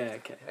speech. Yeah,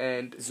 okay.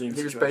 And Zoom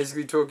he was situation.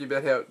 basically talking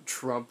about how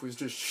Trump was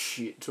just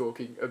shit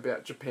talking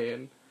about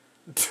Japan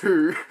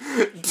to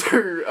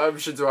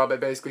Shinzo Abe,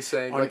 basically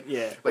saying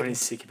when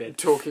he's sick of it.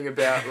 talking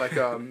about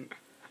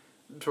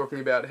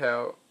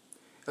how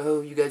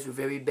you guys were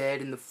very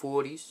bad in the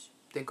 40s.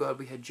 Thank God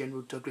we had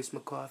General Douglas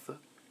MacArthur.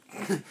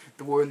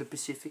 The war in the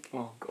Pacific.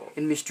 Oh God.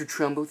 And Mr.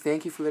 Trumble,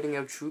 thank you for letting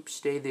our troops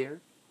stay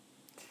there.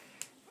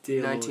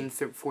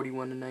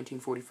 1941 and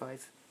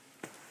 1945.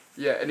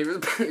 Yeah, and he was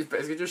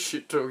basically just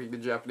shit talking the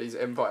Japanese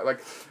Empire.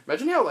 Like,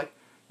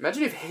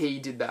 imagine if he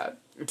did that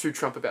to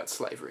Trump about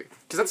slavery,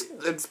 because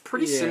that's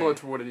pretty similar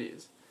to what it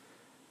is.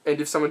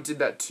 And if someone did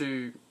that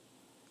to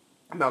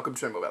Malcolm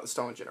Turnbull about the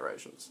stolen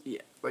generations,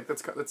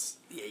 that's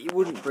yeah, you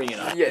wouldn't bring it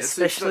up. Yeah,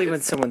 especially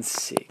when someone's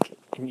sick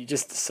and you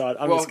just decide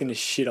I'm just going to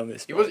shit on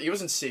this. He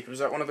wasn't sick. It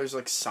was at one of those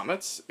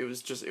summits. It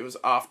was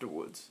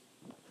afterwards.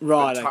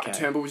 Right. Okay.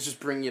 Turnbull was just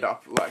bringing it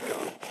up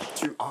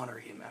to honor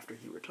him after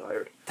he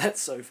retired.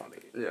 That's so funny.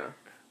 Yeah.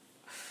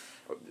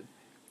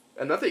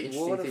 Another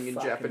interesting thing in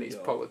Japanese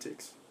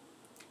politics.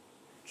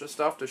 Just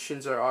after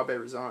Shinzo Abe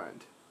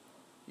resigned,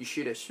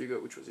 Yoshihide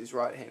Suga, which was his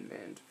right-hand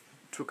man,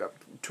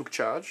 took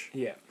charge.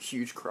 Yeah.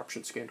 Huge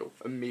corruption scandal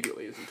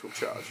immediately as he took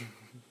charge.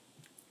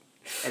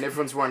 And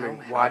everyone's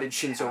wondering, why did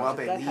Shinzo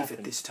Abe leave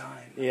at this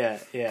time? Yeah.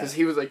 Because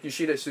he was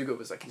Yoshihide Suga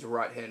was his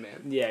right-hand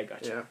man. Yeah,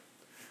 gotcha. Yeah.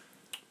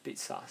 Bit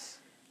sus.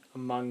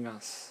 Among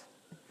Us.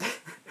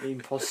 The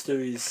imposter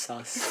is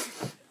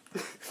sus.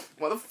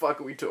 Why the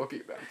fuck are we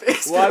talking about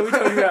this? Why are we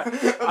talking about...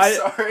 I'm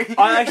sorry.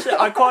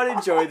 I quite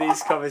enjoy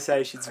these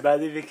conversations,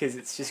 mainly because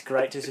it's just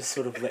great to just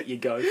sort of let you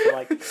go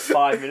for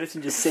 5 minutes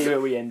and just see where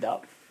we end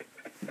up.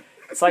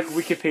 It's like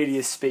Wikipedia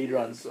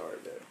speedrun. I'm sorry,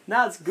 man.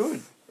 No, it's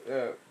good.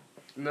 Yeah.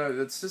 No,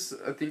 that's just...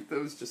 I think that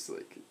was just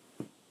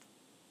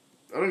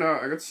I don't know,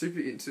 I got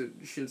super into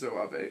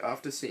Shinzo Abe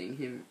after seeing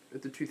him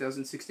at the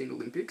 2016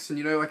 Olympics.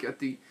 And at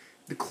the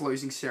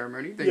closing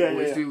ceremony, they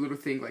always do a little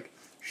thing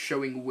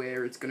showing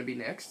where it's going to be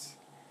next.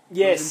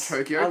 Yes, in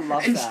Tokyo. I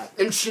love that.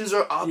 And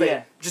Shinzo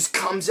Abe just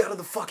comes out of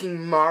the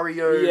fucking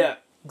Mario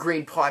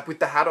green pipe with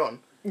the hat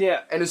on.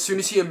 Yeah. And as soon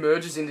as he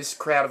emerges in this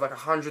crowd of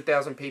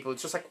 100,000 people,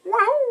 it's just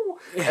wow!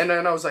 Yeah. And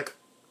then I was like,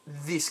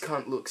 this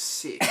cunt looks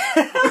sick.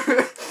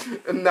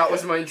 And that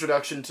was my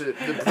introduction to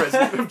the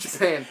president of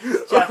Japan.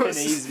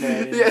 Japanese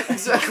man. Yeah,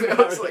 exactly. I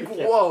was like,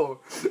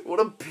 whoa, what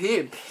a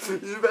pimp.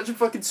 Just imagine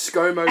fucking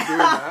ScoMo doing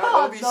that.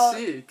 That would be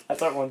sick. I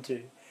don't want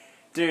to.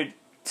 Dude,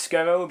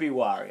 ScoMo would be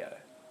Wario.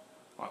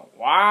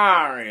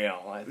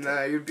 Wario.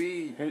 No, you'd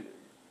be...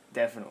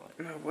 Definitely.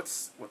 No,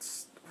 what's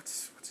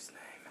his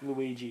name?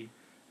 Luigi.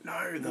 No,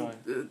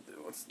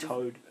 what's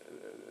Toad.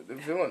 The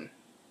villain.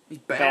 He's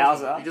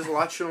Bowser. He just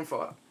lights shit on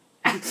fire.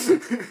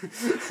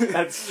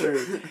 That's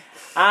true.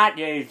 Aren't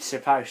you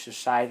supposed to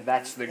say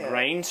that's the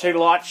Greens who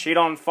light shit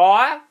on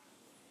fire?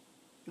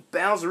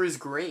 Bowser is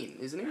green,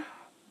 isn't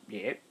he?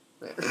 Yep.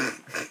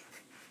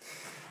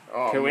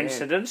 Oh,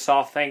 coincidence? Man.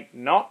 I think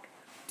not.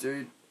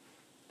 Dude.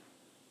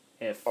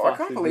 Yeah, Oh, I fuck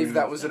can't the believe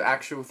that Greens, was an man.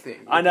 actual thing.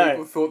 I know.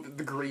 People thought that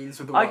the Greens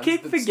were the I ones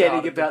keep that forgetting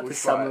started about the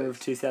summer bushfires. of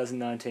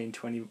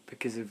 2019-20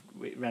 because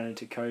we ran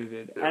into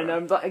COVID, Yeah.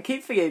 and I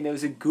keep forgetting there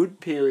was a good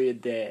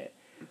period there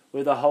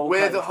where the whole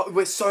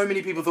Where so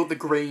many people thought the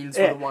Greens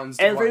were the ones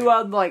to blame.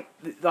 everyone like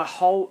the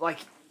whole like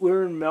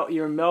you're in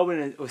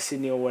Melbourne or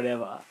Sydney or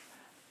whatever.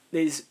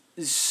 There's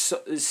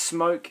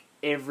smoke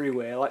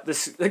everywhere. Like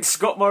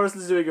Scott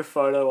Morrison's doing a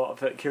photo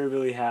op at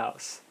Kirribilli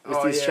House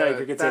with the Australian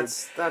cricket team.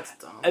 That's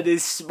dumb. And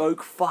there's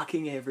smoke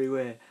fucking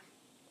everywhere.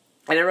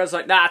 And everyone's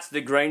like, nah, it's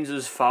the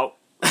Greens' fault.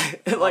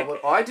 Like,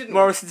 what I didn't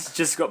Morrison's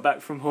just got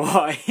back from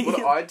Hawaii.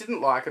 what I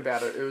didn't like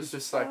about it was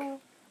just like,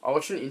 I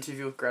watched an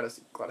interview with Gladys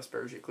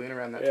Berejiklian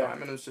around that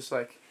time, and it was just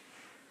like,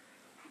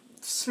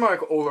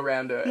 smoke all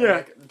around her. Yeah. And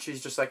like,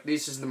 she's just like,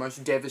 this is the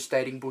most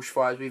devastating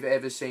bushfires we've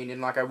ever seen in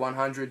like a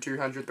 100,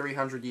 200,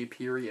 300 year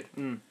period.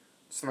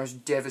 It's the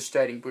most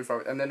devastating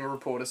bushfire. And then a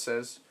reporter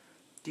says,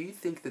 do you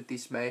think that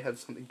this may have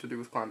something to do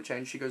with climate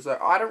change? She goes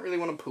like, I don't really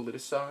want to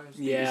politicise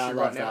the issue I love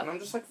right now. that. And I'm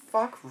just like,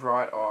 fuck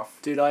right off.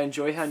 Dude, I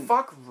enjoy how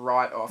Fuck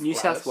right off, New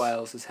Gladys. South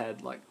Wales has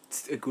had like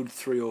a good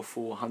 300 or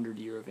 400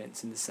 year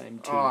events in the same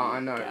 2 Oh, I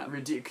year know.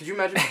 gap. Could you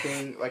imagine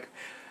being like,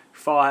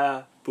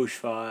 Fire,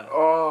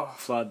 bushfire,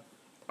 flood.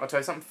 I'll tell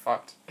you something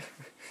fucked.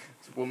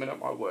 There's a woman at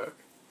my work,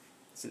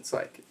 since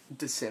like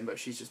December,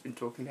 she's just been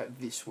talking about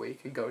this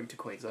week and going to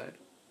Queensland.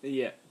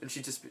 Yeah. And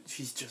she's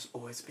just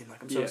always been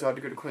like, I'm so excited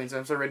to go to Queensland,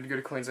 I'm so ready to go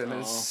to Queensland, and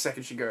then the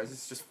second she goes,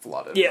 it's just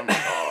flooded. Yeah. I'm like,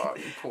 oh,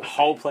 you poor The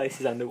whole thing. place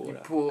is underwater. You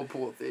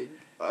poor thing.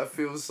 I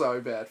feel so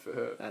bad for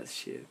her. That's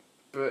shit.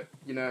 But,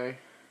 you know,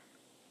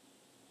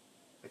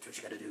 that's what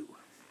you gotta do.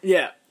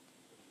 Yeah.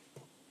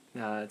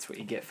 No, that's what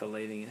you get for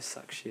leaving us.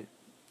 Suck shit.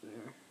 Yeah,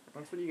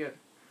 that's what you get.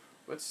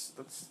 Let's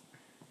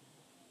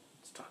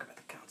talk about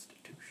the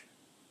Constitution.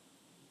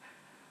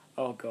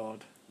 Oh,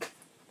 God.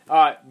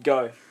 Alright,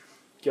 go.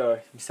 I'm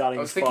starting.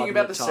 I was thinking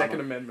about the Second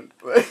Amendment.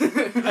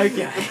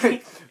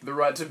 Okay. The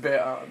right to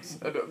bear arms.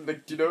 And,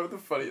 like, do you know what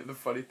the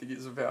funny thing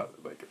is about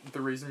like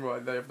the reason why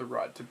they have the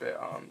right to bear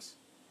arms?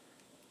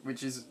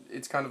 Which is,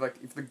 it's kind of like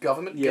if the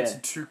government gets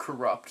too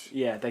corrupt,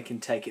 Yeah, they can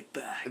take it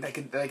back. they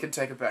can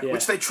take it back, Yeah.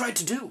 which they tried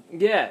to do.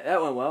 Yeah,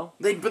 that went well.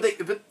 But the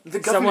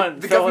government, Someone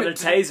the fell on a government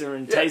taser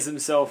and tased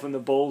himself in the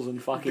balls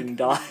and fucking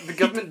died. The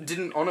government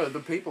didn't honour the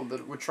people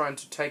that were trying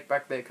to take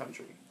back their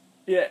country.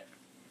 Yeah.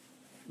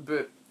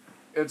 But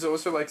it's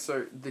also like,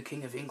 so the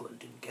King of England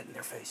didn't get in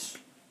their face.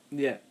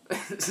 Yeah.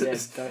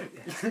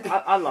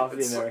 I love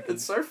the Americans.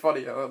 It's so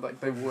funny how like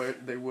they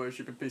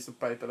worship a piece of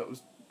paper that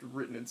was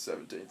written in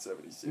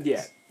 1776.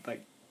 Yeah,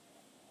 like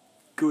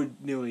good,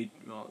 near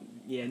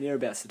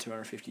about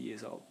 250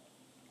 years old.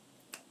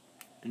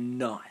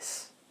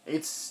 Nice.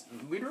 It's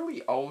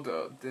literally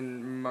older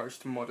than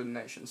most modern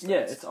nation states. Yeah,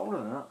 it's older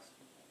than us.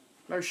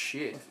 No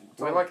shit.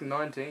 We're like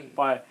 19.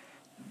 By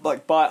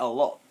a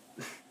lot.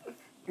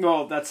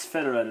 Well, that's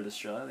Federated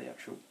Australia, the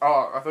actual.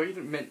 Oh, I thought you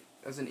meant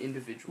as an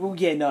individual. Well,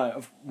 yeah,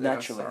 no,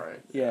 naturally. Sorry.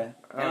 Yeah.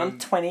 And I'm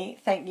 20,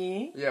 thank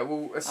you. Yeah,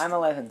 well... I'm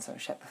 11, so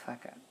shut the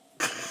fuck up.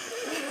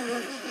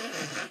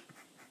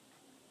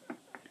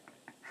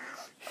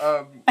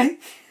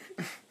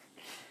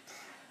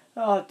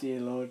 Oh, dear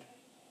Lord.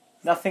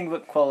 Nothing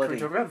but Can quality. we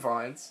talk about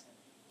Vines?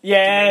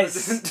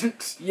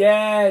 Yes!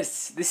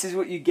 Yes! This is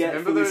what you get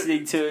for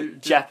listening to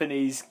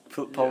Japanese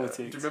politics.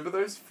 Do you remember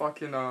those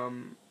fucking, what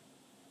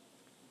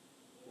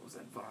was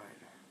that Vine?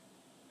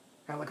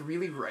 How, like,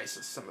 really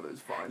racist some of those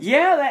Vines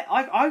Yeah,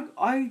 were.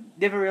 I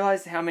never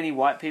realised how many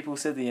white people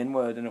said the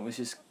N-word and it was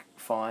just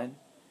fine.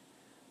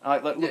 I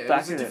look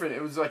back at it.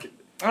 It was like...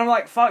 And I'm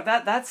like, fuck,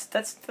 that's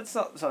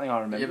not something I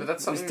remember. Yeah, but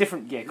that's something... It was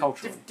different,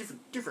 culturally.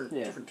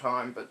 Different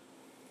time, but...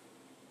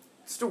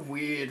 It's still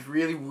weird,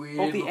 really weird.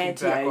 All the looking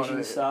back on anti-Asian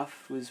it.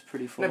 stuff was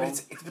pretty full No, on.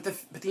 but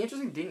the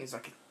interesting thing is,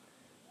 like,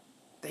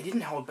 they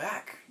didn't hold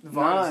back. The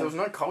Vines, No. there was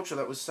no culture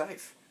that was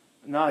safe.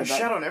 No, They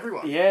shat on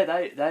everyone. Yeah,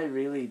 they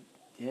really...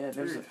 Yeah,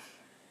 there's Dude.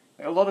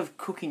 a lot of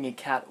cooking a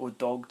cat or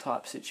dog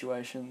type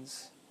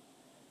situations.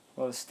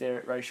 A lot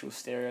of racial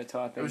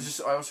stereotyping. It was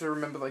just, I also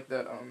remember, like,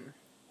 that,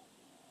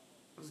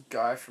 this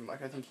guy from,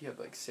 like, I think he had,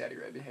 like, Saudi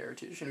Arabian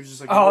heritage, and he was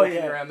just, like, walking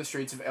around the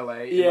streets of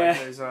LA in, like,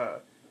 those,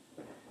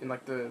 in,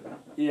 like, the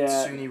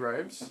Sunni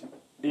robes.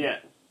 Yeah.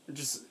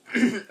 Just,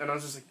 and I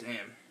was just like,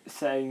 damn.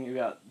 Saying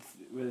about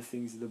whether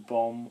things are the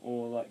bomb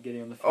or, like,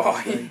 getting on the Oh,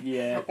 phone. Going,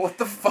 yeah. What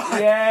the fuck?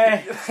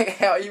 Yeah. Like,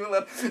 how are you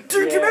allowed... Dude, do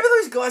you remember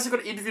those guys who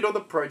got interviewed on The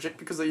Project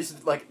because they used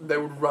to, like, they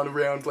would run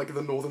around, like,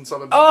 the northern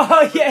suburbs...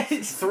 Oh,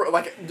 yes!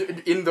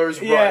 In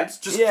those robes,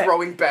 just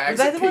throwing bags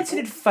Were they at the people. ones who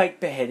did fake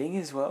beheading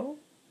as well?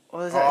 Or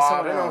was that I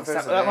someone don't know else? if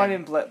there's That a might name.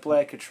 have been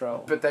Blair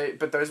Control. But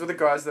those were the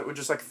guys that would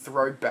just, like,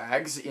 throw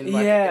bags in,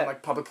 like, Yeah. in,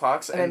 like, public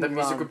parks, and And the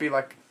music run. would be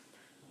like...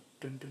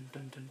 Dun dun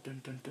dun dun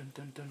dun dun dun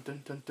dun dun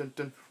dun dun dun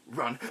dun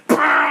run.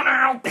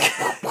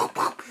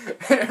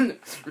 And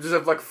we just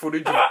have, like,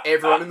 footage of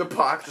everyone in the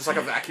park just, like,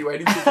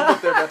 evacuating people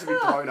that they're about to be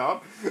blown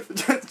up.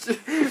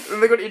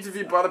 And they got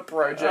interviewed by The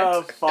Project.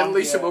 Oh, fuck and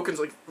Lisa yeah. Wilkins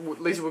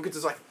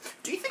is like,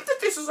 do you think that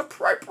this is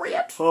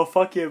appropriate? Oh,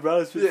 fuck yeah, bro.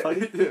 It's been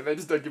funny. Yeah, they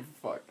just don't give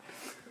a fuck.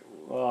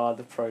 Oh,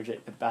 the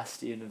project, the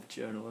bastion of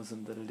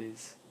journalism that it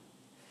is.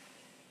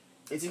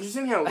 It's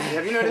interesting how,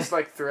 have you noticed,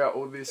 like, throughout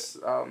all this,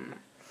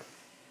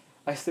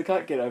 I still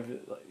can't get over,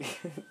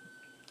 like,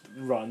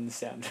 Run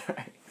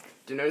soundtrack.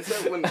 do you notice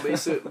that when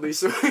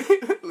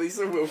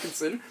Lisa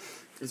Wilkinson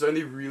is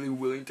only really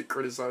willing to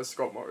criticise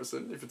Scott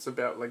Morrison if it's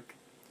about, like,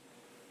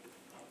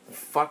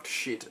 fucked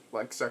shit,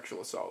 like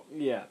sexual assault?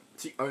 Yeah.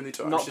 It's the only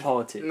time. Not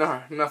politics.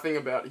 No, nothing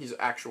about his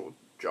actual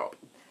job.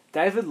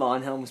 David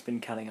Leinhelm's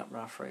been cutting up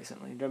rough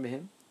recently. Do you remember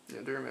him? Yeah,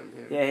 I do remember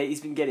him. Yeah, he's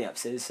been getting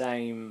upset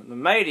saying, the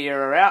media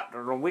are out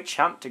on a witch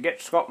hunt to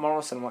get Scott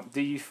Morrison. I'm like,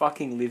 do you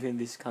fucking live in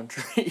this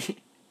country?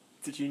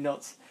 Did you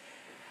not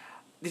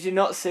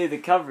see the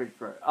coverage,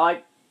 bro?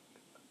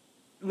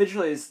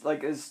 Literally,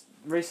 as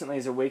recently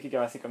as a week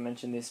ago, I think I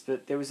mentioned this,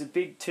 but there was a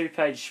big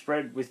 2-page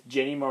spread with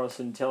Jenny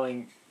Morrison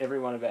telling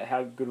everyone about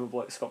how good of a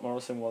bloke Scott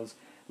Morrison was,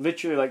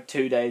 literally, like,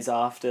 2 days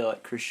after,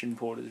 like, Christian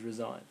Porter's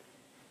resigned.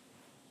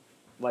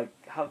 Like,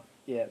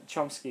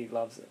 Chomsky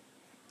loves it.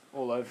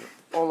 All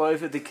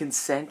over the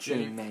consent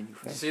gene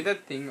manufacturer. See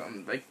that thing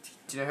on, like,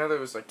 do you know how there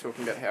was, like,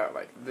 talking about how,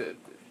 like, the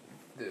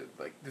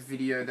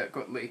video that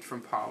got leaked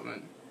from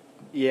Parliament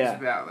was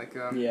about, like,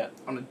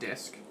 on a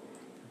desk?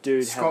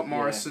 Dude, Scott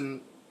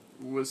Morrison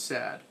was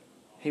sad.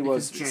 He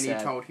was because Jenny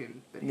sad. told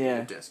him that he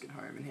had a desk at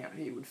home and how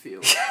he would feel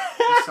if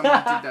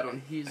someone did that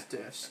on his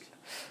desk.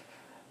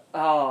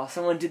 Oh,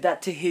 someone did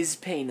that to his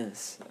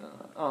penis.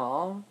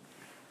 Oh,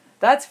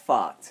 that's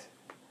fucked.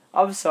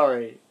 I'm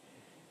sorry.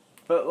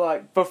 But,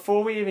 like,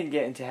 before we even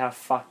get into how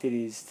fucked it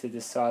is to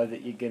decide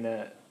that you're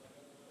gonna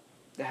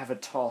have a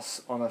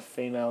toss on a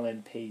female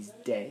MP's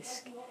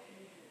desk,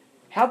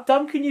 how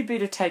dumb can you be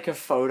to take a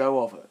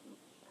photo of it?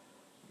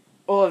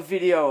 Or a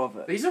video of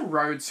it? These are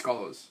Rhodes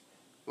Scholars.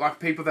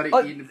 Like, people that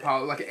are in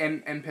Parliament, like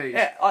MPs.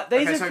 Yeah,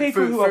 these are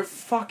people who are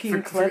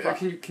fucking clever.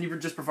 Can you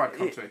just provide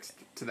context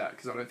to that?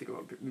 Because I don't think a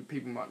lot of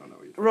people might not know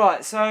what you're talking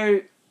Right, so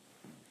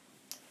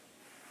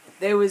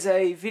there was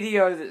a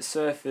video that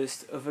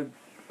surfaced of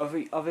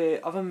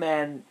a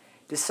man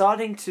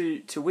deciding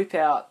to whip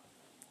out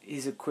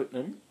his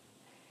equipment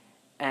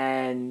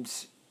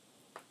and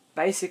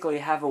basically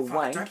have a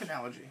wank. Dope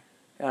analogy.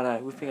 I know,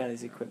 whipping out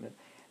his equipment.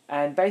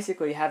 And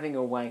basically having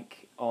a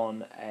wank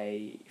on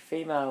a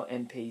female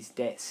MP's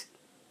desk.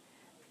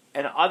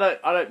 And I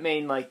don't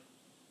mean like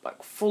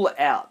full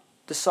out.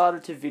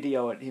 Decided to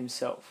video it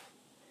himself.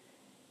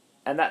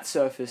 And that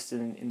surfaced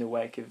in the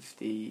wake of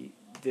the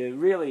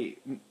really,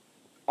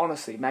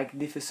 honestly,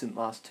 magnificent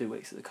last 2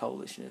 weeks that the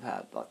coalition have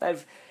had. Like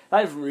they've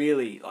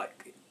really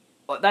like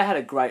they had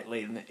a great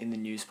lead in the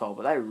news poll,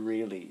 but they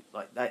really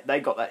they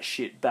got that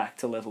shit back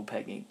to level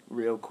pegging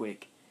real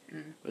quick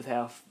with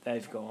how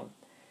they've gone.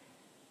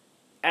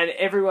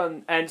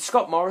 And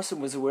Scott Morrison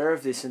was aware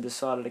of this and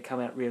decided to come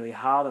out really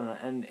hard on it,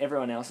 and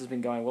everyone else has been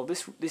going, well,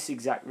 this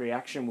exact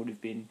reaction would have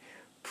been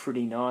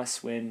pretty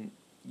nice when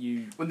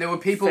there were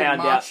people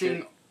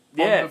marching on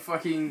the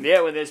fucking...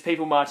 Yeah, when there's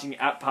people marching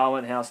at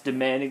Parliament House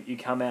demanding that you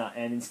come out,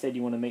 and instead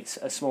you want to meet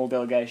a small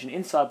delegation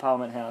inside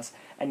Parliament House,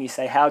 and you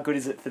say, how good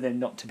is it for them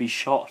not to be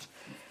shot?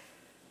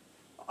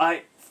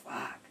 Fuck.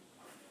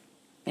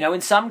 You know,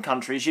 in some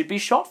countries, you'd be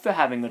shot for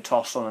having a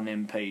toss on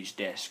an MP's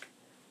desk.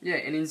 Yeah,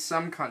 and in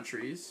some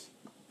countries,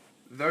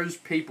 those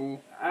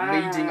people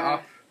leading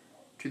up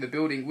to the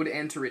building would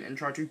enter it and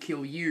try to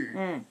kill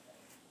you.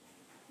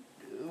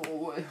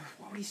 Why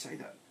would he say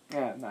that?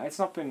 Yeah, no, it's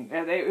not been...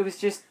 It was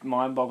just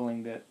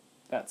mind-boggling that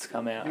that's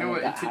come out. You know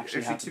what,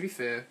 actually, to be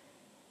fair,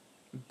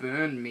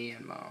 burn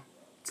Myanmar.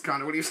 It's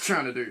kind of what he was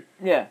trying to do.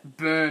 Yeah.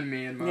 Burn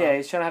Myanmar. Yeah,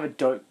 he's trying to have a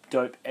dope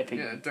epic...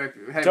 Yeah, dope...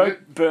 Hey,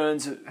 dope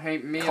burns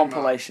Myanmar,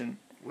 compilation.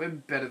 We're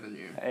better than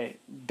you. Hey,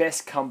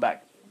 best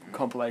comeback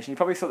compilation. He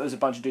probably thought there was a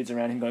bunch of dudes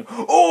around him going,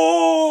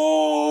 oh!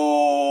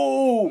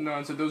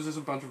 No, so there was just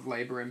a bunch of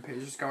Labour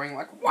MPs just going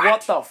like,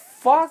 what the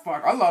fuck?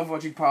 Fuck, I love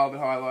watching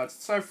Parliament highlights.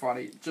 It's so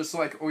funny. Just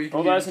like, all you can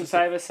all those in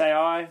favour say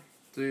aye.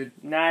 Dude.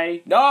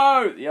 Nay.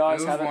 No! The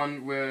ayes have it. There was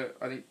one where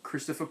I think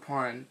Christopher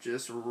Pyne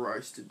just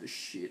roasted the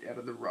shit out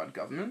of the Rudd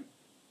government.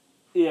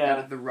 Yeah. Out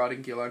of the Rudd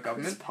and Gillard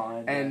government.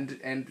 Pyne,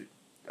 and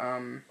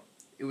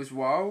it was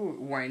while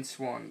Wayne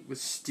Swan was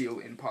still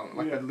in Parliament,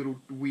 like that little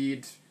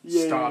weird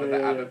start of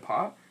the Abbott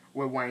part,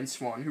 where Wayne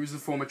Swan, who was the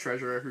former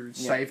treasurer who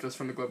saved us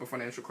from the global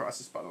financial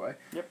crisis, by the way,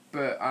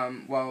 but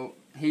while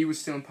he was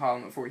still in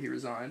Parliament before he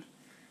resigned,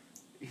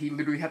 he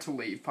literally had to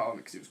leave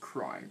Parliament because he was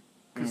crying.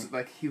 Because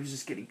he was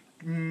just getting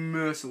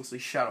mercilessly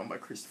shat on by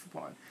Christopher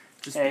Pyne.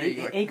 Just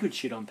he could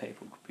shit on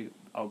people,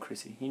 old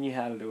Chrissy. He knew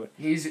how to do it.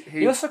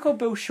 He also called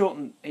Bill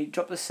Shorten... He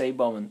dropped the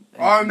C-bomb in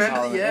I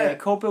remember, he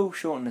called Bill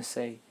Shorten a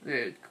C.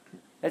 Yeah.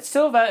 It's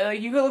still...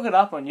 you can look it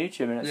up on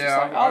YouTube and it's just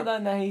like...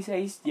 he's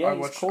I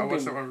watched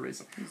that one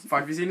recently. Fuck,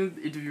 have you seen an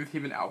interview with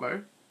him and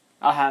Albo?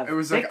 I have. It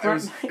was like...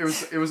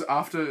 It was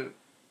after...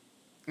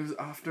 I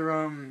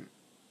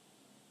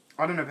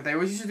don't know, but they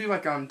always used to do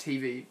like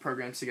TV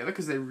programs together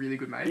because they're really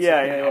good mates.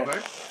 Albo.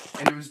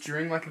 And it was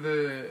during like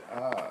the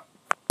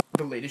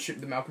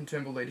leadership, the Malcolm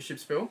Turnbull leadership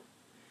spill,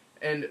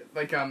 and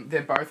like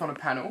they're both on a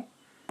panel,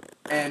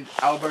 and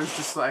Albo's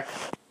just like,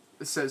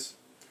 it says,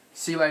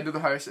 see you later to the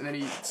host, and then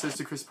he says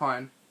to Chris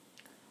Pine,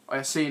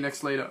 "I see you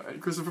next later."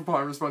 And Christopher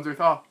Pine responds with,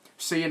 "Oh,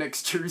 see you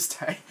next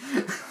Tuesday."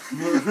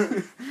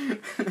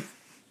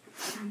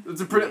 That's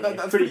a pretty, Yeah,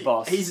 that's pretty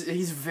boss.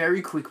 He's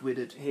very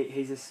quick-witted.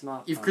 He's a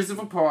smart. If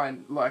Christopher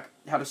Pine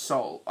had a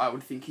soul, I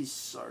would think he's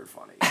so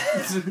funny.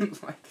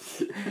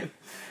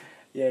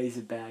 Yeah, he's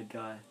a bad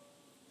guy.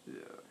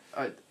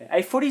 Yeah.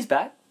 Hey, footy's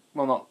back.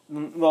 Well,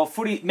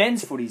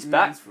 men's footy's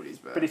back. Men's footy's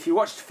back. But if you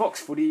watched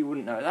Fox Footy, you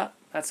wouldn't know that.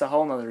 That's a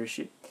whole other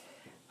issue.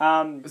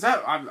 Is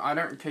that I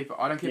don't keep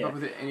Yeah. up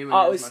with it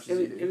anywhere as much as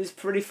you do. It was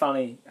pretty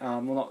funny.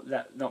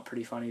 Not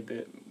pretty funny,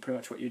 but pretty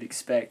much what you'd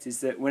expect is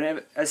that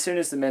as soon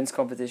as the men's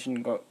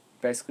competition got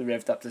basically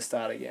revved up to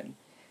start again,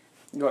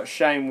 you got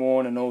Shane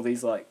Warne and all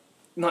these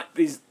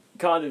these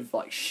kind of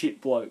shit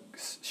bloke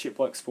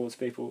sports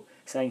people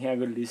saying how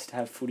good it is to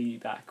have footy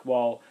back,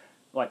 while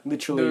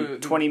literally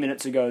 20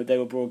 minutes ago they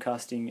were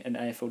broadcasting an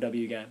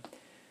AFLW game.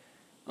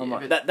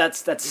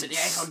 That's the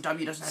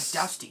AFLW doesn't have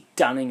Dusty.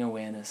 Stunning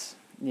awareness.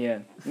 Yeah.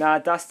 Nah,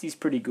 Dusty's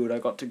pretty good. I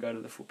got to go to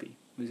the footy.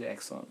 It was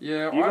excellent.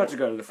 Yeah, you got to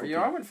go to the footy.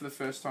 Yeah, I went for the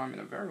first time in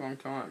a very long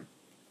time.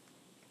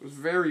 It was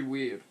very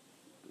weird.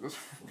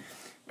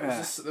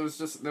 There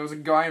was a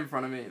guy in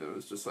front of me that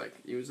was just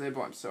he was there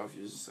by himself.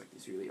 He was just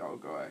this really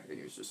old guy, and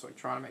he was just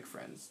trying to make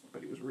friends,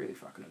 but he was really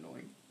fucking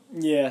annoying.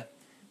 Yeah.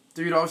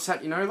 Dude, I was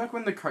sat,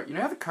 when the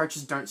how the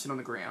coaches don't sit on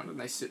the ground and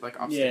they sit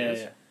upstairs?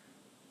 Yeah.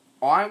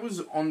 I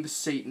was on the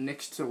seat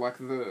next to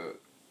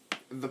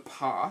the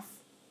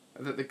path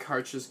that the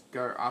coaches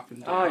go up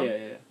and down. Oh,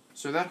 yeah.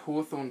 So that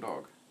Hawthorn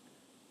dog,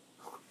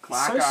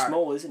 Clarko, he's so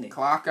small, isn't he?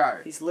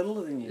 Clarko. He's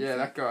littler than you. Yeah,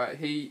 that guy.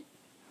 He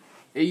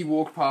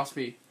walked past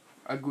me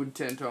a good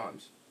 10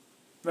 times.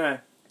 No.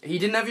 He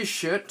didn't have his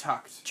shirt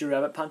tucked. Did you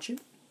rabbit punch him?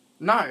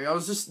 No, I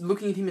was just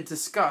looking at him in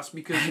disgust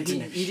because he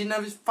didn't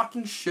have his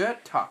fucking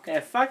shirt tucked. Yeah,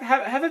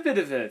 have a bit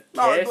of a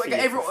No,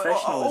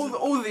 professionalism.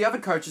 all of the other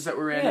coaches that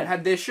were around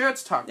had their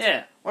shirts tucked.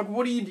 Yeah.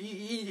 What do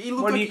you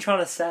look What like... are you trying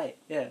to say?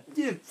 Yeah.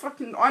 Yeah,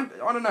 fucking... I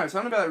don't know.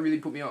 Something about that really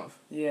put me off.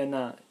 Yeah,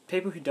 nah.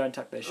 People who don't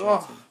tuck their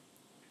shirts in.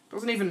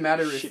 Doesn't even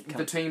matter Shit if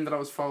the team that I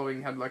was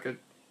following had a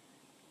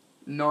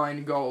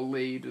 9-goal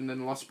lead and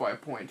then lost by a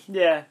point.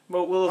 Yeah,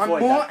 well, we'll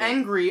avoid that. I'm more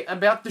angry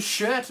about the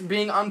shirt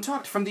being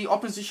untucked from the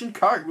opposition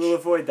coach. We'll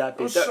avoid that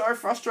bit. It was so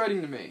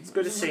frustrating to me. It's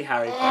good to see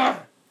Harry.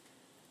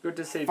 Good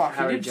to see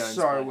Harry Jones. He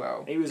did so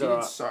well. He was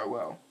alright. So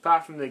well.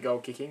 Apart from the goal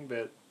kicking,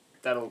 but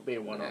that'll be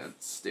a one-off. Yeah,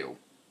 still.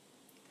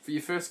 For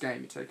your first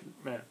game, you're taking...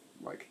 Yeah.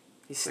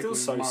 He's taking still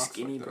so marks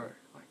skinny, that. bro.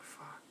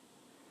 Fuck.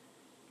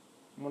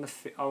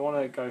 I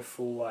want to go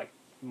full,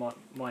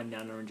 my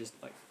nana and just,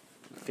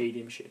 feed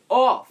him shit.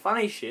 Oh,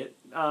 funny shit.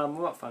 Well,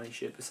 not funny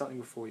shit, but something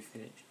before we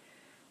finish.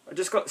 I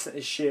just got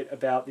this shit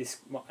about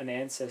an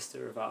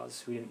ancestor of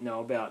ours who we didn't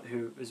know about,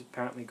 who has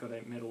apparently got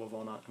a Medal of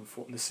Honor and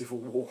fought in the Civil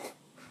War.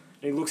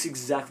 And he looks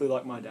exactly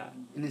like my dad.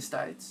 In the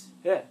States?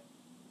 Yeah.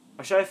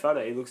 I show you a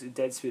photo. He looks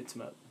dead spit to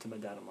my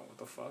dad. I'm like, what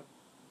the fuck?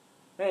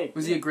 Hey.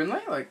 Was he a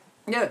Grinley?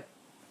 Yeah.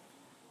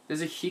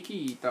 There's a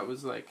hickey that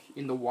was,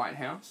 in the White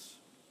House.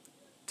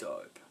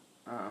 Dope.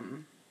 I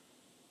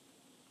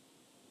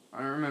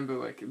don't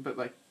remember,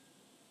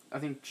 I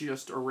think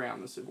just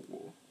around the Civil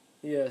War.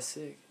 Yeah,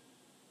 sick.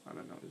 I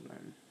don't know his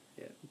name.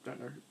 Yeah.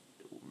 Don't know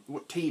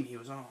what team he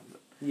was on.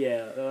 But.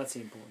 Yeah, that's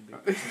the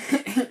important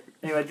bit.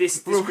 Anyway,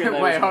 this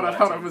wait, hold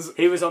on.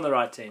 He was on the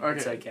right team. Okay.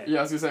 It's okay. Yeah,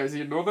 I was going to say, is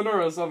he a northerner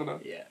or a southerner?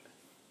 Yeah.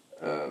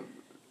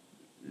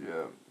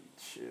 Yeah.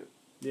 Shit.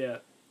 Yeah.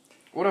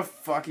 What a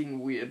fucking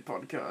weird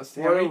podcast.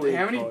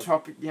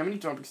 How many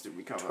topics did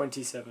we cover?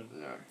 27.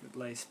 No. At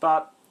least.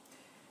 But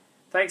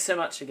thanks so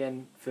much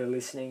again for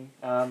listening.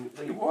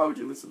 Why would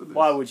you listen to this?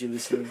 Why would you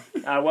listen?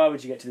 Why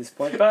would you get to this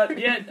point? But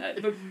yeah,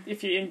 look,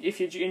 if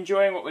you're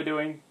enjoying what we're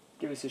doing,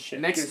 give us a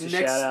shout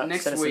out,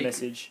 send us a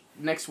message.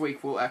 Next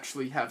week we'll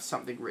actually have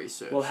something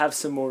researched. We'll have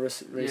some more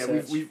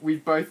research. Yeah,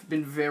 we've both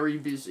been very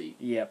busy.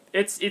 Yeah,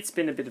 it's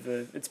been a week.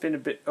 It has been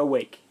a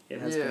week. It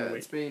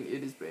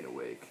has been a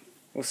week.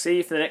 We'll see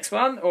you for the next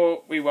one,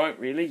 or we won't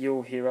really.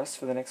 You'll hear us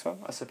for the next one,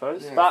 I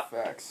suppose. Yeah, but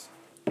facts.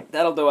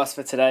 That'll do us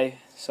for today.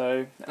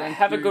 So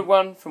have a good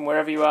one from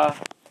wherever you are,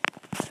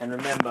 and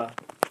remember,